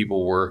most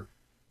people were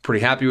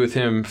pretty happy with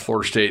him.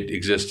 Florida State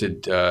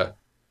existed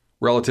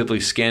relatively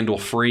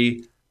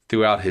scandal-free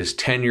throughout his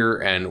tenure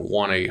and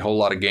won a whole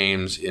lot of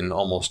games in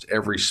almost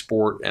every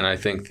sport. And I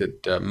think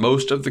that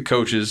most of the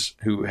coaches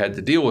who had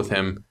to deal with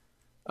him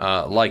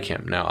like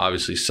him. Now,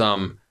 obviously,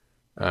 some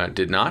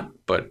did not,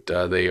 but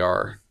they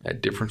are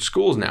at different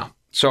schools now.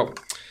 So,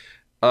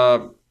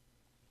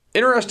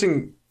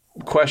 interesting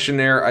question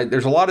there.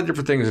 There's a lot of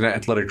different things an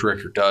athletic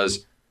director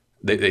does.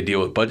 They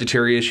deal with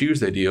budgetary issues.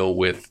 They deal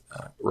with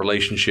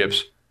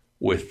relationships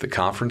with the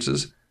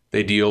conferences.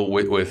 They deal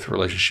with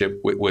relationship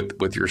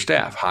with your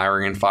staff,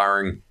 hiring and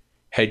firing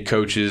head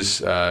coaches.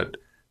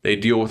 They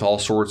deal with all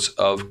sorts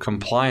of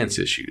compliance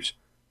issues.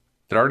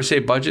 Did I already say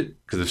budget?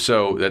 Because if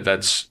so,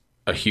 that's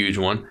a huge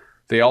one.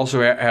 They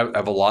also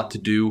have a lot to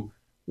do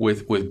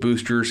with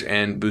boosters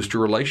and booster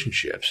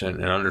relationships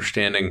and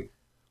understanding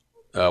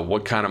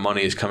what kind of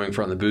money is coming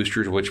from the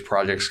boosters, which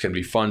projects can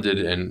be funded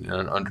and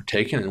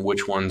undertaken, and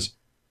which ones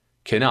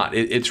cannot.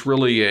 It's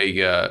really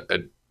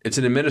it's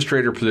an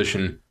administrator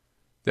position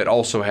that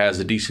also has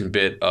a decent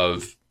bit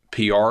of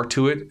PR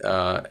to it,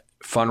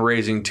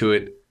 fundraising to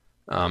it,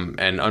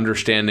 and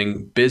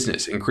understanding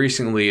business.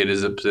 Increasingly, it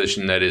is a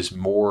position that is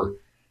more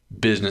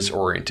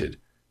business-oriented.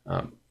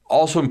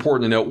 Also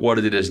important to note what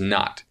it is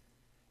not.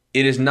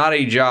 It is not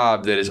a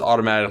job that is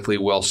automatically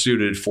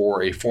well-suited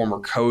for a former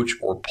coach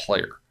or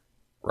player,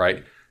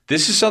 right?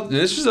 This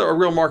is a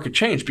real market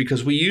change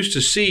because we used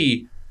to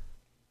see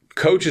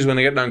coaches, when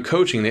they got done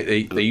coaching, they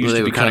used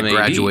to become kind of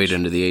graduate ADs.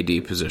 into the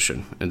AD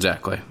position.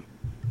 Exactly.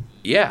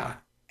 Yeah.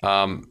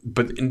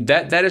 But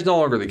that is no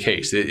longer the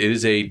case. It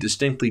is a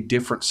distinctly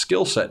different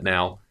skill set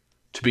now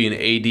to be an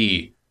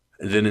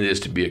AD than it is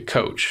to be a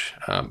coach.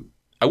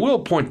 I will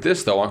point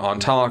this, though, on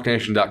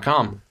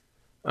TomahawkNation.com,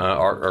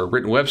 our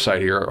written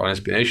website here on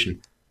SB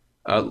Nation.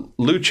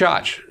 Lou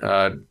Chach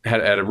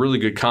had a really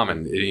good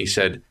comment, and he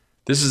said,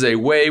 "This is a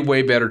way,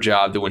 way better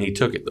job than when he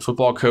took it. The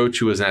football coach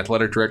who was an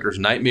athletic director's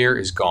nightmare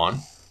is gone."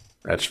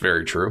 That's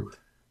very true.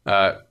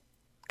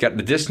 Got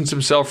to distance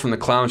himself from the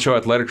clown show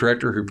athletic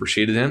director who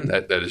preceded him.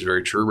 That is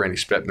very true. Randy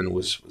Spettman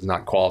was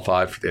not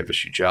qualified for the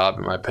FSU job,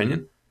 in my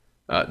opinion.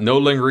 No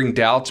lingering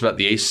doubts about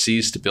the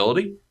ACC's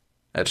stability.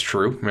 That's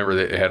true. Remember,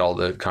 they had all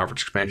the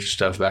conference expansion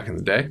stuff back in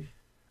the day.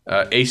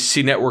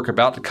 ACC network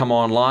about to come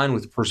online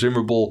with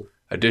presumable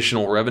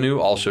additional revenue.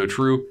 Also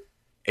true.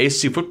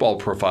 ACC football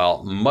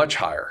profile much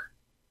higher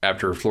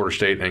after Florida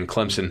State and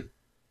Clemson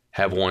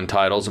have won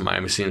titles, and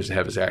Miami seems to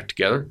have his act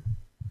together.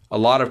 A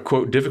lot of,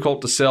 quote,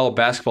 difficult to sell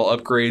basketball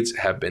upgrades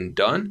have been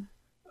done,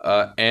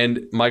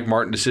 and Mike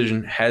Martin's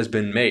decision has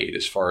been made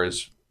as far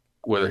as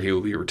whether he will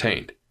be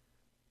retained.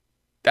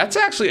 That's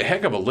actually a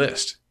heck of a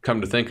list,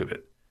 come to think of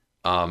it.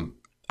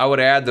 I would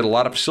add that a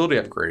lot of facility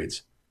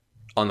upgrades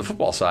on the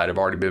football side have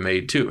already been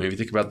made too. If you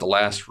think about the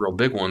last real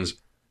big ones,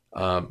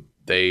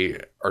 they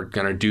are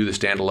going to do the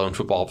standalone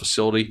football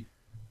facility.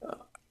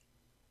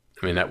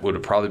 That would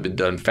have probably been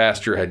done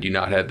faster had you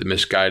not had the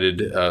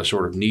misguided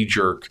sort of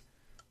knee-jerk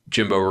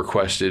Jimbo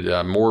requested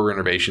more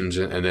renovations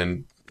and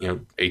then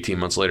 18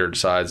 months later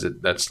decides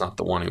that that's not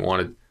the one he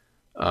wanted.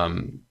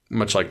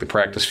 Much like the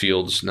practice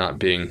fields not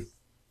being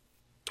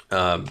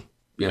how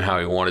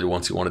he wanted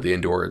once he wanted the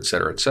indoor, et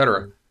cetera, et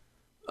cetera.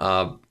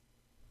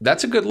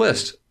 That's a good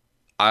list.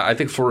 I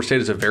think Florida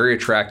State is a very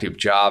attractive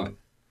job.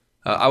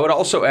 I would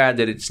also add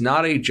that it's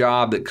not a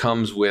job that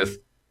comes with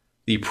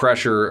the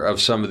pressure of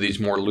some of these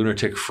more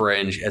lunatic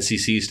fringe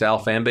SEC-style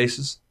fan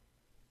bases,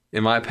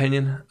 in my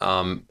opinion.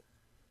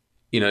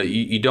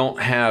 You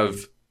don't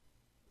have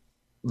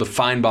the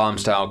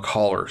Feinbaum-style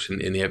callers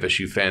in the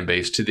FSU fan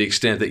base to the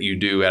extent that you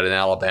do at an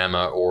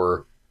Alabama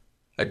or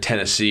a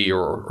Tennessee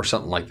or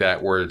something like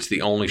that, where it's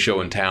the only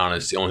show in town.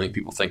 It's the only thing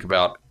people think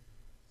about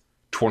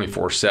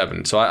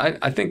 24/7. So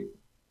I think,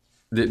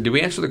 did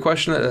we answer the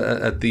question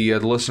that the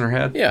listener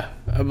had? Yeah,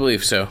 I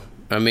believe so.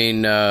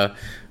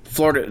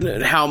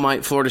 Florida, how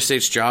might Florida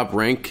State's job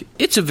rank?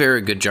 It's a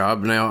very good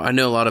job. Now, I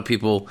know a lot of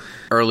people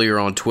earlier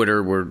on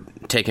Twitter were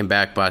taken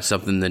back by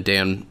something that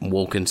Dan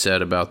Wolken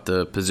said about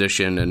the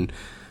position and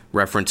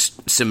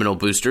referenced Seminole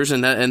boosters,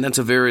 and that's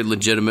a very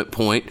legitimate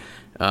point.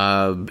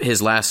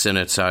 His last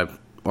sentence, I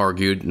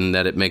argued, and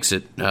that it makes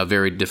it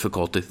very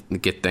difficult to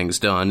get things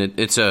done.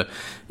 It's a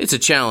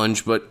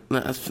challenge, but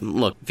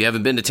look, if you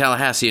haven't been to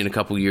Tallahassee in a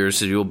couple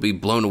years, you'll be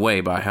blown away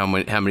by how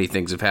many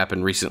things have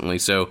happened recently.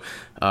 So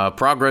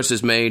progress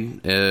is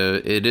made.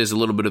 It is a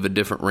little bit of a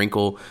different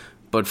wrinkle,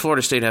 but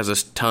Florida State has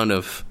a ton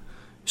of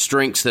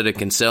strengths that it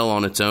can sell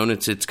on its own.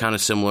 It's kind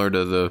of similar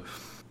to the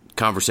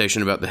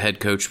conversation about the head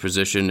coach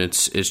position.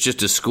 It's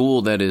just a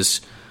school that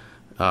is,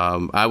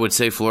 I would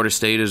say Florida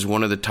State is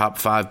one of the top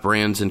 5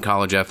 brands in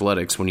college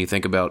athletics. When you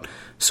think about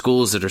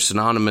schools that are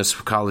synonymous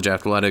with college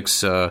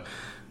athletics,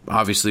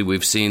 obviously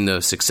we've seen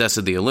the success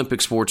of the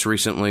Olympic sports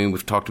recently.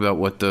 We've talked about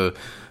what the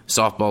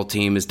softball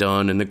team has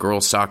done, and the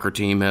girls soccer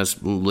team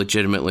has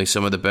legitimately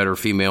some of the better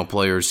female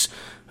players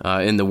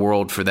in the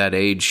world for that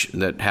age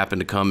that happen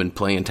to come and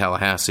play in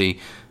Tallahassee.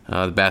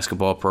 The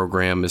basketball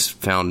program has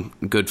found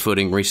good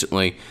footing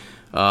recently.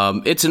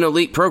 It's an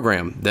elite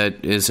program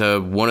that is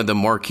one of the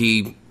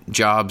marquee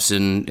jobs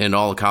in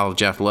all of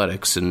college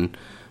athletics. And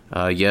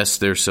yes,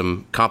 there's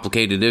some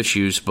complicated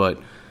issues, but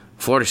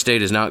Florida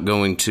State is not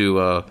going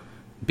to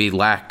be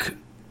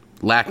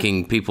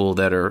lacking people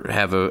that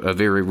have a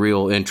very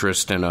real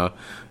interest and a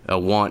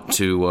want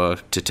to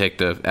take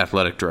the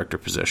athletic director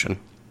position.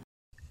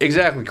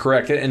 Exactly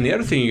correct. And the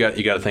other thing you got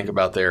to think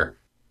about there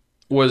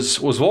was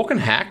Vulcan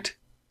hacked?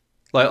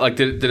 Like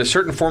did a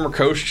certain former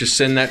coach just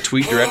send that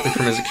tweet directly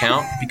from his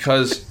account?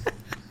 Because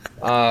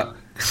that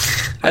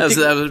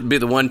would be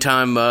the one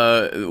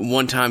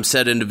time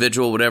said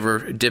individual would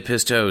ever dip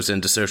his toes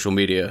into social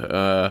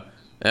media.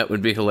 That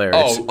would be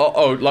hilarious.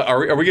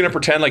 Are we going to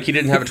pretend like he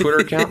didn't have a Twitter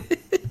account?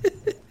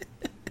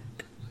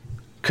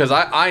 Because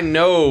I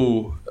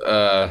know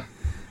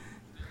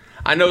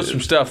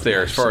some stuff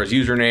there as far as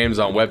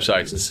usernames on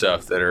websites and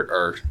stuff that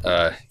are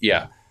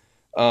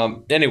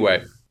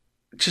anyway,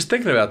 just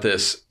thinking about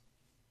this,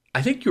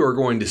 I think you are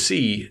going to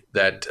see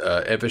that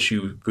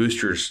FSU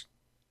boosters,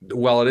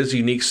 while it is a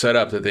unique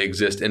setup that they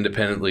exist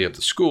independently of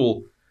the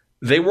school,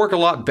 they work a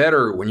lot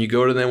better when you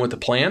go to them with a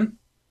plan,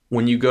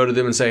 when you go to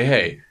them and say,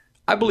 hey,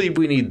 I believe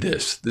we need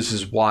this. This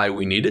is why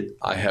we need it.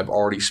 I have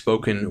already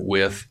spoken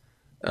with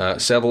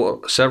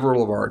several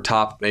of our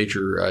top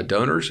major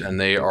donors, and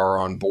they are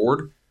on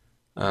board.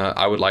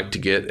 I would like to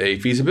get a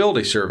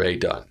feasibility survey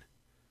done.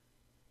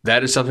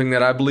 That is something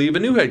that I believe a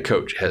new head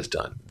coach has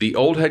done. The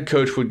old head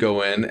coach would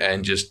go in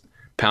and just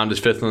pound his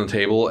fist on the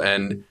table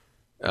and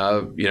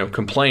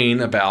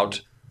complain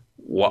about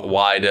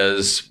why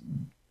does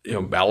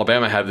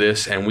Alabama have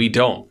this and we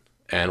don't,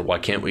 and why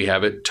can't we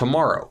have it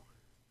tomorrow,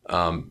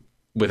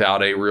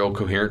 without a real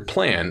coherent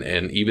plan.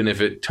 And even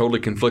if it totally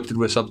conflicted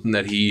with something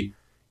that he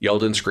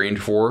yelled and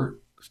screamed for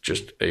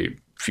just a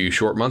few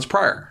short months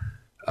prior.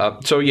 I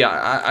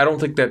don't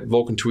think that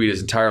Vulcan tweet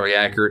is entirely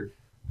accurate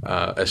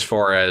as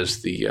far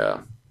as the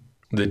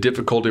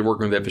difficulty of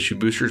working with FSU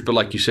boosters. But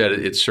like you said,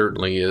 it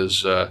certainly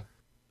is.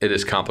 It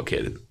is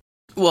complicated.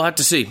 We'll have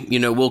to see.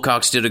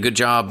 Wilcox did a good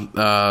job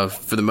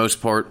for the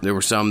most part. There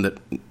were some that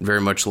very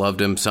much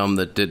loved him, some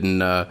that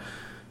didn't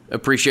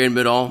appreciate him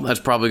at all. That's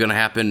probably going to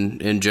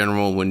happen in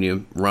general when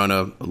you run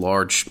a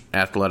large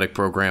athletic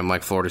program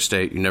like Florida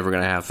State. You're never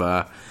going to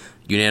have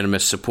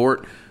unanimous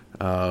support.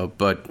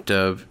 But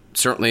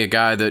certainly a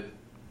guy that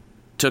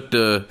took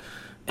the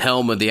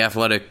helm of the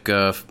athletic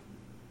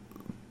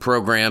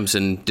programs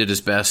and did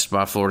his best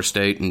by Florida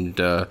State, and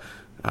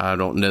I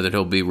don't know that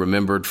he'll be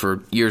remembered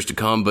for years to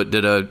come, but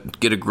did a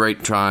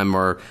great time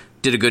or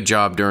did a good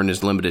job during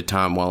his limited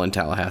time while in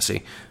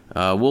Tallahassee.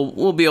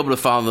 We'll be able to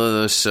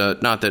follow this.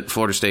 Not that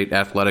Florida State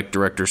athletic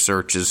director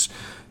search is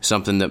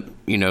something that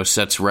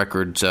sets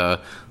records,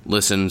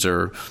 listens,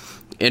 or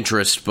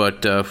interest,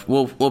 but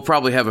we'll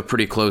probably have a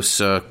pretty close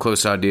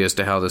idea as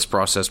to how this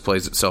process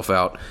plays itself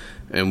out,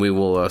 and we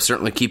will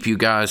certainly keep you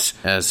guys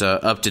as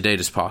up to date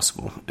as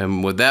possible.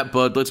 And with that,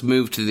 Bud, let's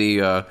move to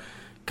the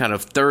kind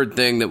of third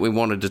thing that we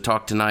wanted to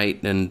talk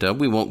tonight, and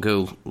we won't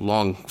go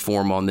long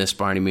form on this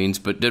by any means,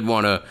 but did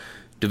want to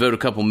devote a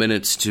couple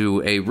minutes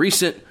to a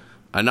recent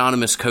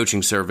anonymous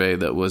coaching survey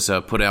that was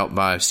put out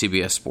by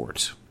CBS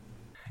Sports.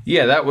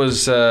 Yeah, that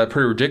was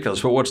pretty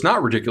ridiculous. But what's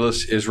not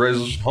ridiculous is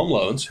Resolution Home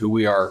Loans, who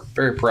we are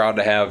very proud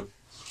to have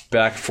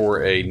back for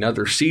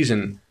another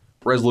season.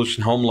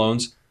 Resolution Home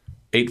Loans,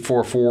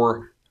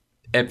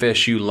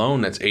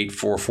 844-FSU-LOAN. That's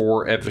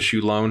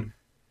 844-FSU-LOAN.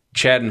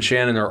 Chad and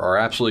Shannon are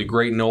absolutely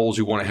great Knowles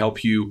who want to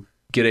help you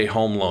get a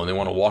home loan. They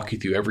want to walk you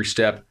through every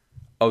step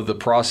of the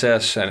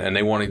process, and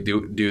they want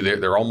to do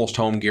their almost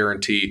home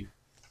guarantee.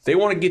 They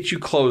want to get you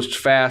closed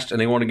fast, and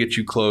they want to get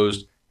you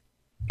closed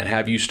and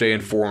have you stay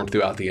informed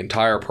throughout the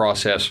entire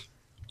process.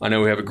 I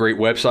know we have a great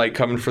website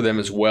coming for them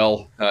as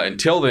well.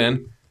 Until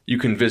then, you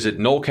can visit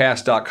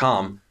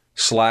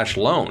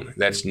knowlecast.com/loan.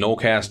 That's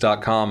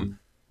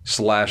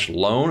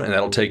knowlecast.com/loan, and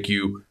that'll take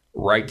you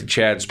right to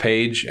Chad's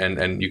page,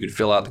 and you can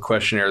fill out the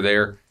questionnaire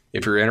there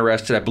if you're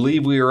interested. I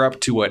believe we are up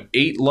to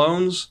 8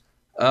 loans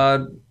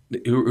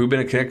who've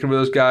been connected with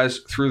those guys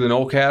through the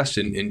Knowlecast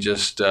in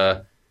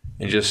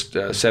just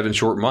 7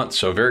 short months.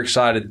 So very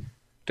excited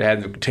to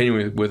have them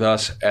continue with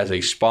us as a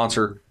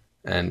sponsor.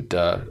 And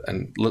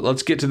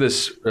let's get to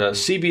this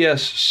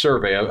CBS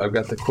survey. I've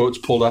got the quotes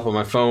pulled up on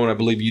my phone. I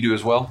believe you do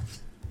as well.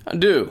 I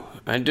do.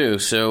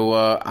 So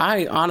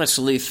I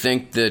honestly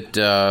think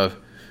that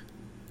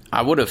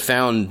I would have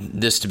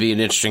found this to be an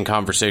interesting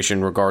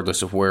conversation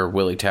regardless of where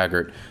Willie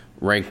Taggart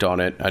ranked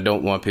on it. I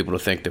don't want people to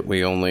think that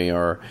we only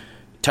are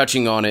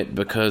touching on it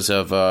because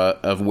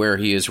of where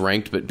he is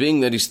ranked, but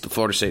being that he's the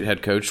Florida State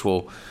head coach,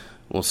 we'll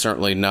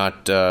certainly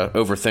not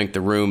overthink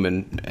the room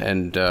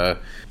and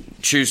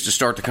choose to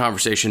start the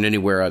conversation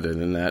anywhere other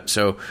than that.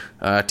 So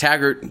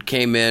Taggart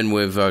came in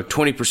with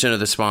 20% of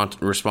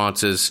the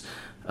responses,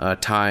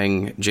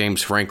 tying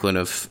James Franklin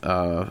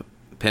of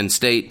Penn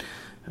State.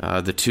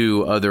 The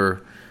two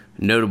other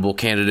notable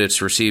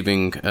candidates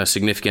receiving a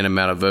significant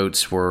amount of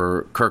votes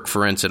were Kirk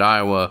Ferentz at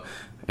Iowa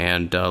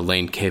and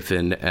Lane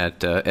Kiffin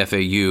at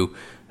FAU.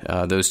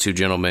 Those two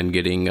gentlemen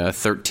getting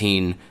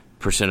 13%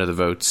 of the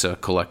votes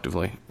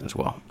collectively as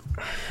well.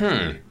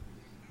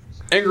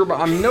 Ingram,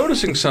 I'm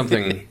noticing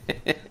something.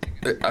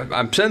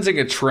 I'm sensing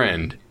a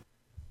trend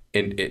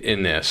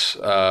in this,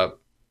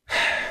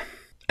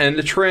 and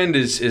the trend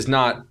is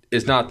not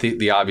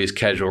the obvious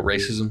casual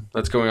racism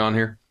that's going on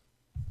here,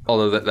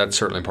 although that's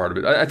certainly part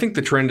of it. I think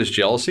the trend is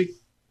jealousy.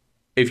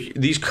 If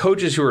these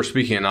coaches who are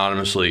speaking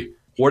anonymously,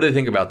 what do they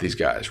think about these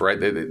guys? Right?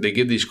 They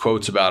give these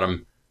quotes about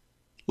them.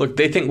 Look,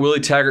 they think Willie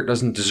Taggart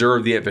doesn't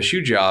deserve the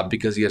FSU job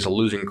because he has a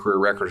losing career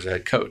record as a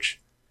head coach.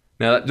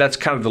 Now, that's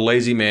kind of the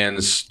lazy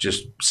man's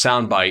just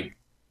soundbite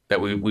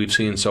that we've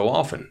seen so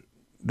often.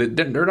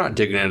 They're not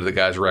digging into the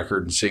guy's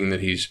record and seeing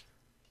that he's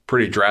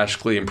pretty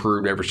drastically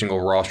improved every single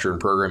roster and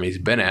program he's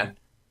been at,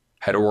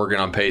 had Oregon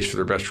on pace for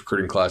their best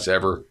recruiting class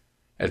ever,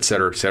 et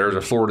cetera, et cetera. As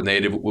a Florida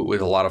native with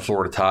a lot of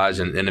Florida ties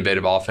and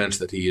innovative offense,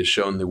 that he has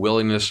shown the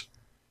willingness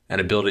and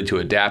ability to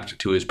adapt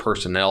to his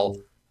personnel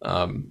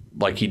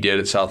like he did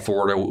at South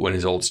Florida when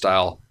his old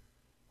style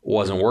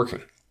wasn't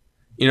working.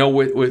 You know,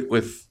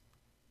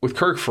 with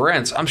Kirk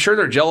Ferentz, I'm sure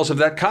they're jealous of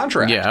that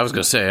contract. Yeah, I was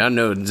going to say, I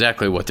know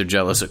exactly what they're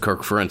jealous of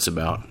Kirk Ferentz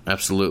about.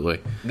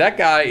 Absolutely. That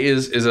guy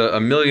is a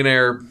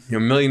millionaire,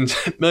 millions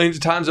of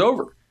times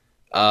over.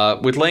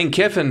 With Lane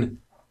Kiffin,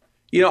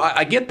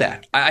 I get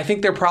that. I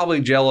think they're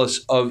probably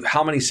jealous of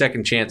how many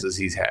second chances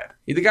he's had.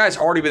 The guy's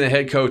already been the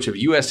head coach of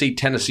USC,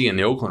 Tennessee, and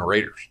the Oakland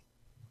Raiders.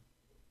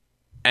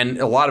 And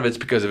a lot of it's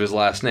because of his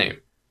last name.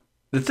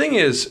 The thing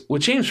is,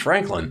 with James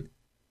Franklin,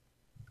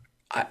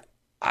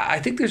 I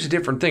think there's a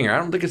different thing. I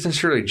don't think it's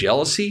necessarily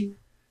jealousy.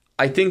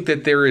 I think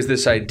that there is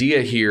this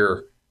idea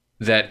here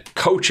that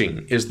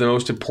coaching is the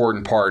most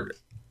important part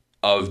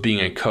of being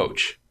a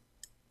coach.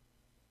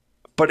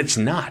 But it's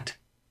not,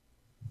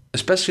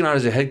 especially not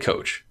as a head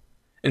coach.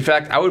 In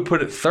fact, I would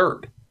put it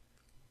third.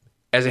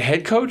 As a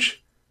head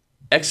coach,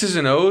 X's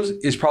and O's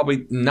is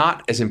probably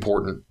not as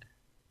important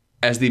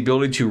as the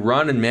ability to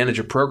run and manage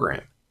a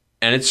program.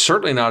 And it's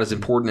certainly not as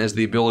important as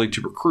the ability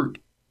to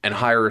recruit and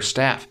hire a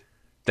staff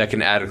that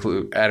can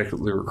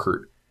adequately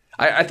recruit.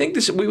 I think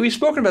this. We've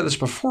spoken about this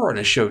before on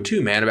this show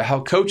too, man, about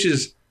how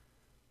coaches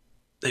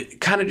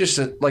kind of just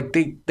like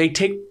they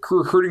take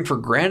recruiting for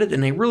granted,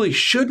 and they really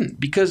shouldn't,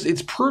 because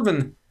it's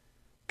proven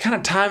kind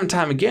of time and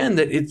time again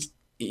that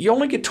you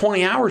only get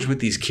 20 hours with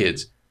these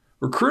kids.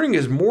 Recruiting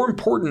is more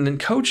important than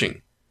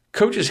coaching.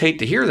 Coaches hate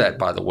to hear that,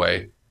 by the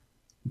way,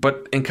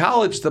 but in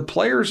college, the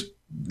players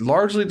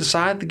largely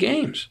decide the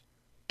games.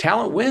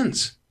 Talent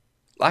wins.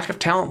 Lack of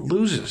talent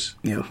loses.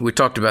 Yeah, we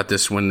talked about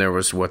this when there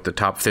was the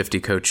top 50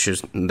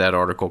 coaches. That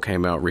article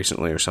came out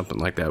recently or something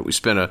like that. We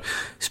spent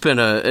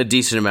a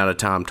decent amount of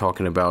time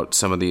talking about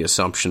some of the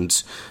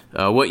assumptions.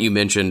 What you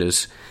mentioned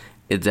is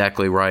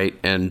exactly right,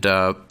 and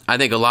I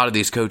think a lot of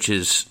these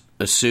coaches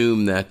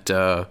assume that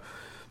they're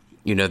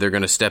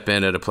going to step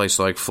in at a place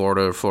like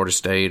Florida or Florida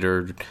State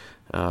or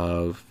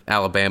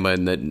Alabama,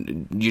 and that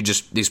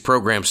these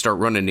programs start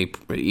running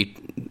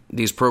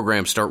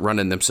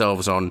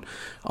themselves on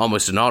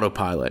almost an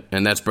autopilot,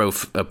 and that's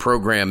both a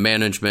program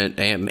management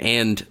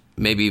and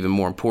maybe even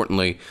more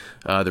importantly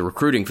the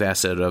recruiting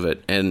facet of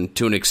it. And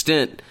to an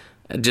extent,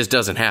 it just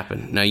doesn't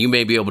happen. Now, you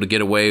may be able to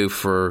get away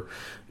for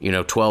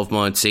 12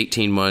 months,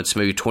 18 months,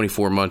 maybe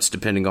 24 months,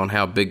 depending on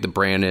how big the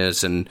brand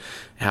is and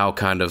how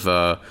kind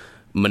of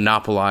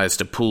monopolized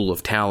a pool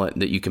of talent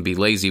that you can be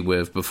lazy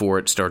with before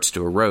it starts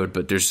to erode.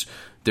 But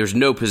there's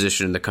no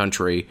position in the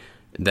country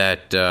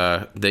that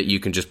you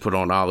can just put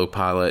on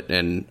autopilot,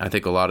 and I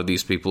think a lot of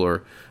these people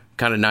are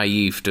kind of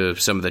naive to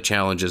some of the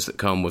challenges that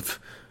come with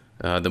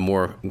the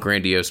more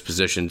grandiose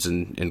positions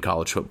in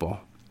college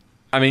football.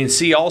 I mean,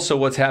 see also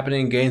what's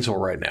happening in Gainesville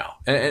right now.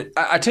 And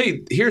I tell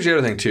you, here's the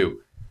other thing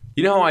too.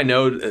 You know how I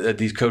know that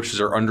these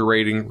coaches are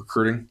underrating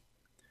recruiting?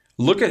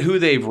 Look at who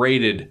they've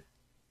rated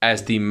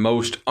as the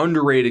most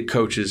underrated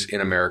coaches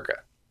in America.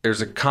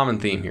 There's a common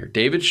theme here.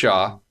 David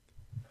Shaw,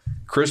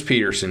 Chris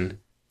Peterson,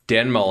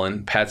 Dan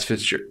Mullen, Pat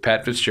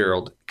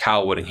Fitzgerald,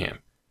 Kyle Whittingham.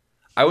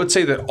 I would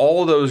say that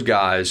all of those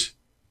guys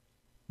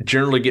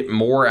generally get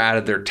more out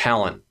of their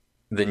talent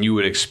than you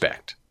would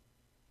expect.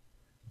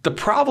 The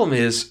problem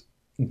is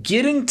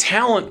getting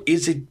talent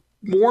is a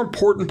more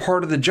important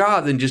part of the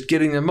job than just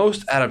getting the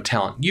most out of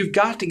talent. You've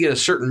got to get a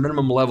certain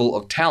minimum level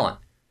of talent.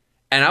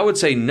 And I would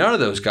say none of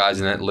those guys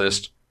in that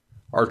list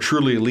are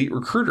truly elite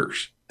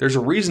recruiters. There's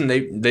a reason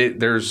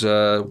there's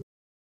 0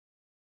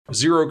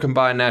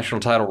 combined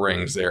national title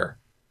rings there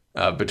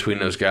between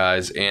those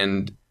guys,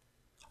 and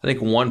I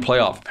think 1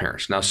 playoff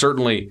appearance. Now,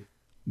 certainly,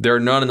 they're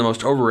none in the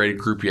most overrated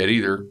group yet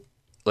either.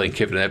 Lane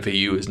Kiffin at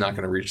FAU is not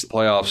going to reach the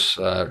playoffs.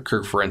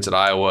 Kirk Ferentz at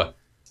Iowa.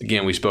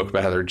 Again, we spoke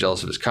about how they're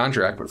jealous of his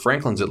contract, but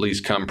Franklin's at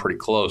least come pretty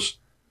close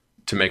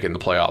to making the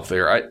playoff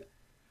there.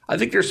 I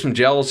think there's some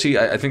jealousy.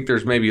 I think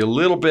there's maybe a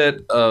little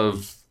bit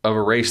of a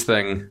race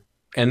thing,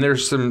 and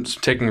there's some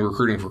taking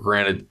recruiting for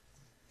granted.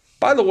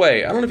 By the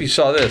way, I don't know if you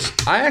saw this.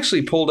 I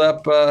actually pulled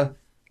up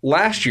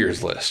last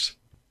year's list.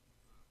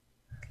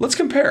 Let's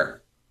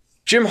compare.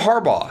 Jim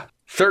Harbaugh,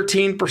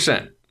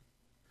 13%.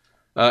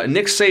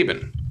 Nick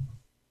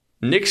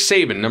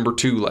Saban, number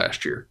 2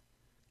 last year.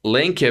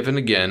 Lane Kiffin,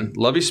 again.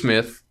 Lovie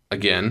Smith,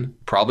 again.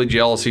 Probably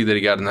jealousy that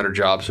he got another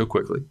job so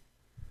quickly.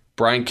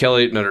 Brian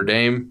Kelly at Notre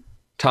Dame.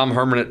 Tom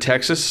Herman at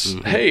Texas.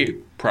 Mm-hmm. Hey,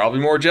 probably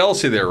more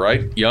jealousy there,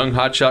 right? Young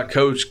hotshot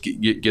coach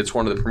gets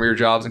one of the premier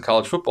jobs in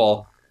college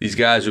football. These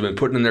guys who've been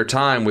putting in their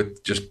time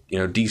with just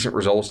decent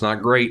results,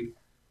 not great.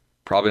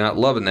 Probably not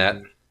loving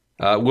that.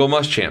 Will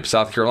Muschamp,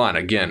 South Carolina,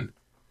 again.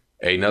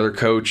 Another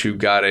coach who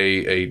got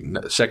a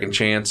second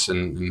chance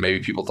and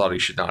maybe people thought he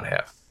should not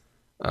have.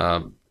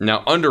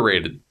 Now,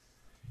 underrated.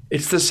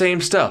 It's the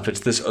same stuff.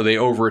 It's this, they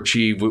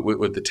overachieve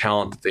with the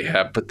talent that they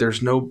have, but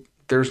there's no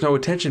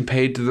attention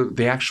paid to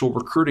the actual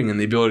recruiting and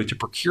the ability to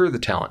procure the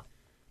talent.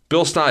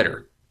 Bill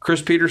Snyder,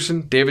 Chris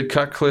Peterson, David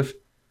Cutcliffe,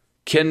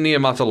 Ken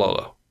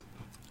Niumatalolo.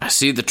 I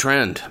see the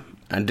trend.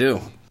 I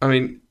do. I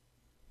mean,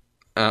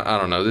 I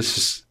don't know.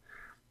 This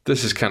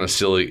is kind of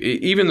silly.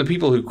 Even the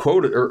people who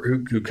quoted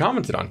or who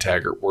commented on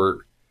Taggart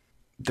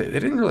they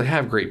didn't really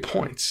have great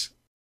points.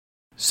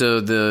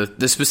 So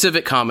the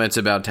specific comments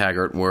about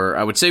Taggart were,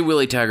 I would say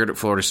Willie Taggart at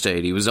Florida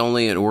State. He was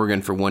only at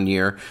Oregon for 1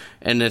 year,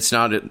 and it's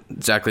not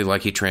exactly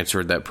like he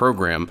transferred that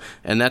program.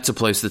 And that's a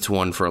place that's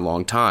won for a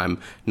long time.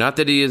 Not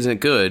that he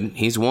isn't good,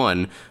 he's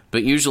won.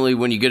 But usually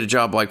when you get a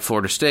job like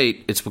Florida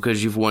State, it's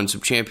because you've won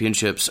some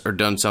championships or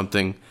done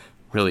something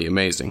really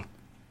amazing.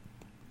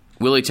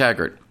 Willie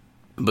Taggart,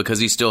 because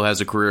he still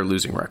has a career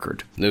losing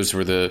record. Those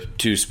were the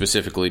 2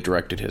 specifically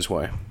directed his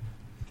way.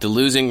 The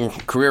losing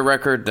career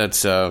record,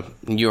 that's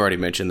you already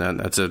mentioned that.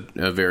 That's a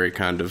very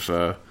kind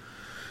of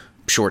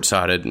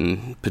short-sighted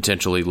and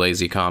potentially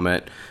lazy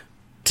comment.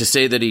 To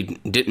say that he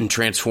didn't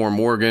transform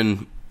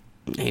Oregon,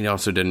 he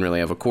also didn't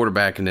really have a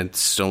quarterback, and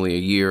it's only a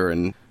year,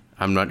 and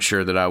I'm not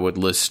sure that I would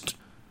list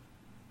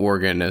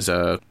Oregon as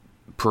a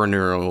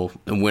perennial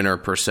winner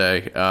per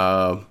se.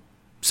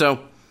 So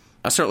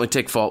I certainly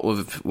take fault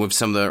with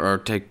some of the, or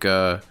take...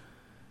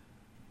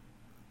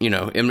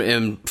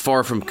 am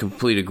far from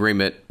complete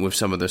agreement with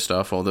some of this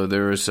stuff, although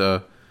there is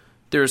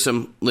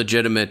some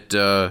legitimate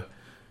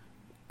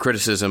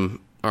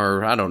criticism,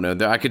 or I don't know.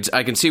 I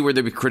can see where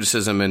there'd be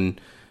criticism in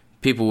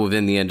people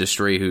within the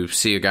industry who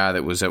see a guy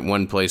that was at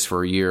one place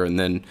for a year and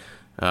then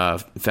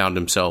found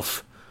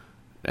himself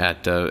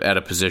at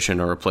a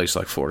position or a place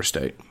like Florida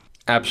State.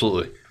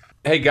 Absolutely.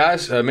 Hey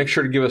guys, make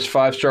sure to give us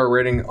 5-star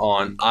rating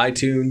on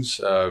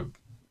iTunes.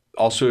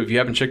 Also, if you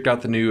haven't checked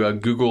out the new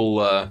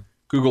Google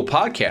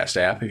Podcast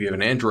app, if you have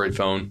an Android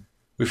phone,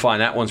 we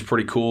find that one's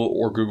pretty cool,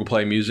 or Google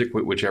Play Music,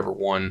 whichever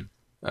one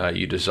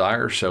you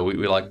desire. So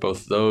we like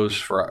both of those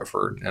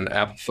for an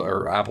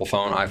Apple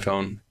phone,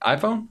 iPhone? I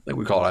think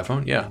we call it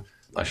iPhone. Yeah,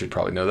 I should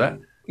probably know that.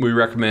 We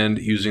recommend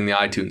using the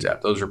iTunes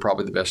app. Those are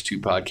probably the best 2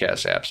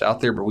 podcast apps out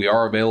there, but we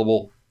are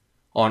available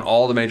on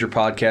all the major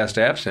podcast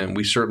apps, and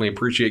we certainly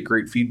appreciate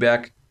great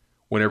feedback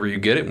whenever you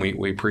get it. And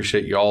we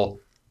appreciate y'all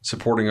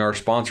supporting our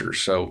sponsors.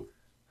 So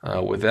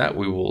with that,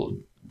 we will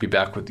be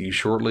back with you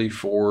shortly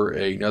for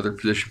another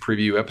position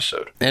preview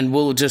episode. And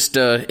we'll just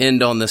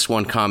end on this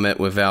one comment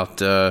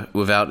without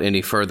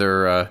any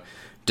further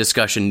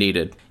discussion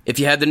needed. If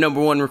you had the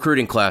number 1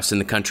 recruiting class in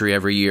the country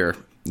every year,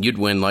 you'd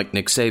win like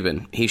Nick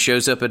Saban. He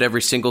shows up at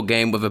every single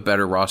game with a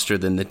better roster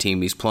than the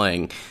team he's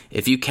playing.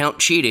 If you count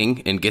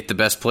cheating and get the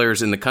best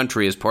players in the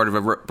country as part of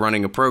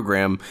running a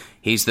program,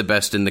 he's the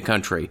best in the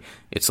country.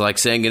 It's like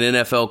saying an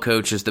NFL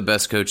coach is the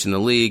best coach in the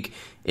league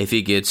if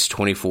he gets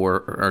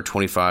 24 or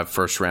 25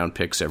 first-round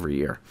picks every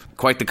year.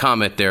 Quite the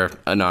comment there,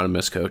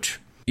 anonymous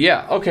coach.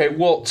 Yeah, okay,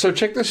 well, so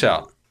check this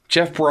out.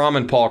 Jeff Brom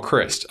and Paul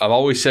Christ. I've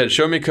always said,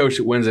 show me a coach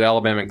that wins at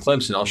Alabama and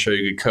Clemson, I'll show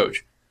you a good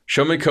coach.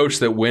 Show me a coach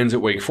that wins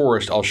at Wake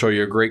Forest, I'll show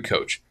you a great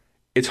coach.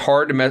 It's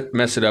hard to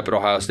mess it up at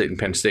Ohio State and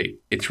Penn State.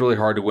 It's really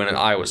hard to win at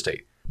Iowa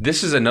State.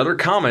 This is another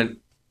comment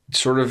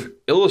sort of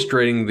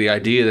illustrating the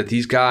idea that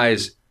these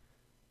guys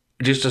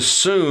just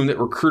assume that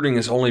recruiting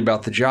is only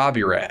about the job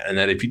you're at, and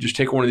that if you just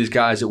take one of these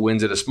guys that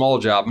wins at a small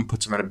job and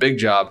puts him at a big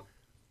job,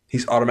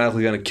 he's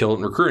automatically going to kill it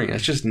in recruiting.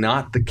 That's just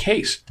not the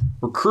case.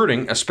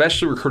 Recruiting,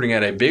 especially recruiting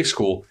at a big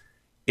school,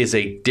 is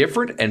a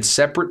different and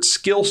separate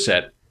skill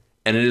set,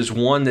 and it is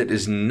one that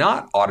is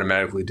not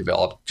automatically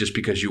developed just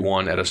because you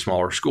won at a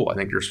smaller school. I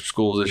think there's some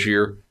schools this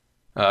year,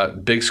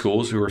 big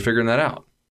schools, who are figuring that out.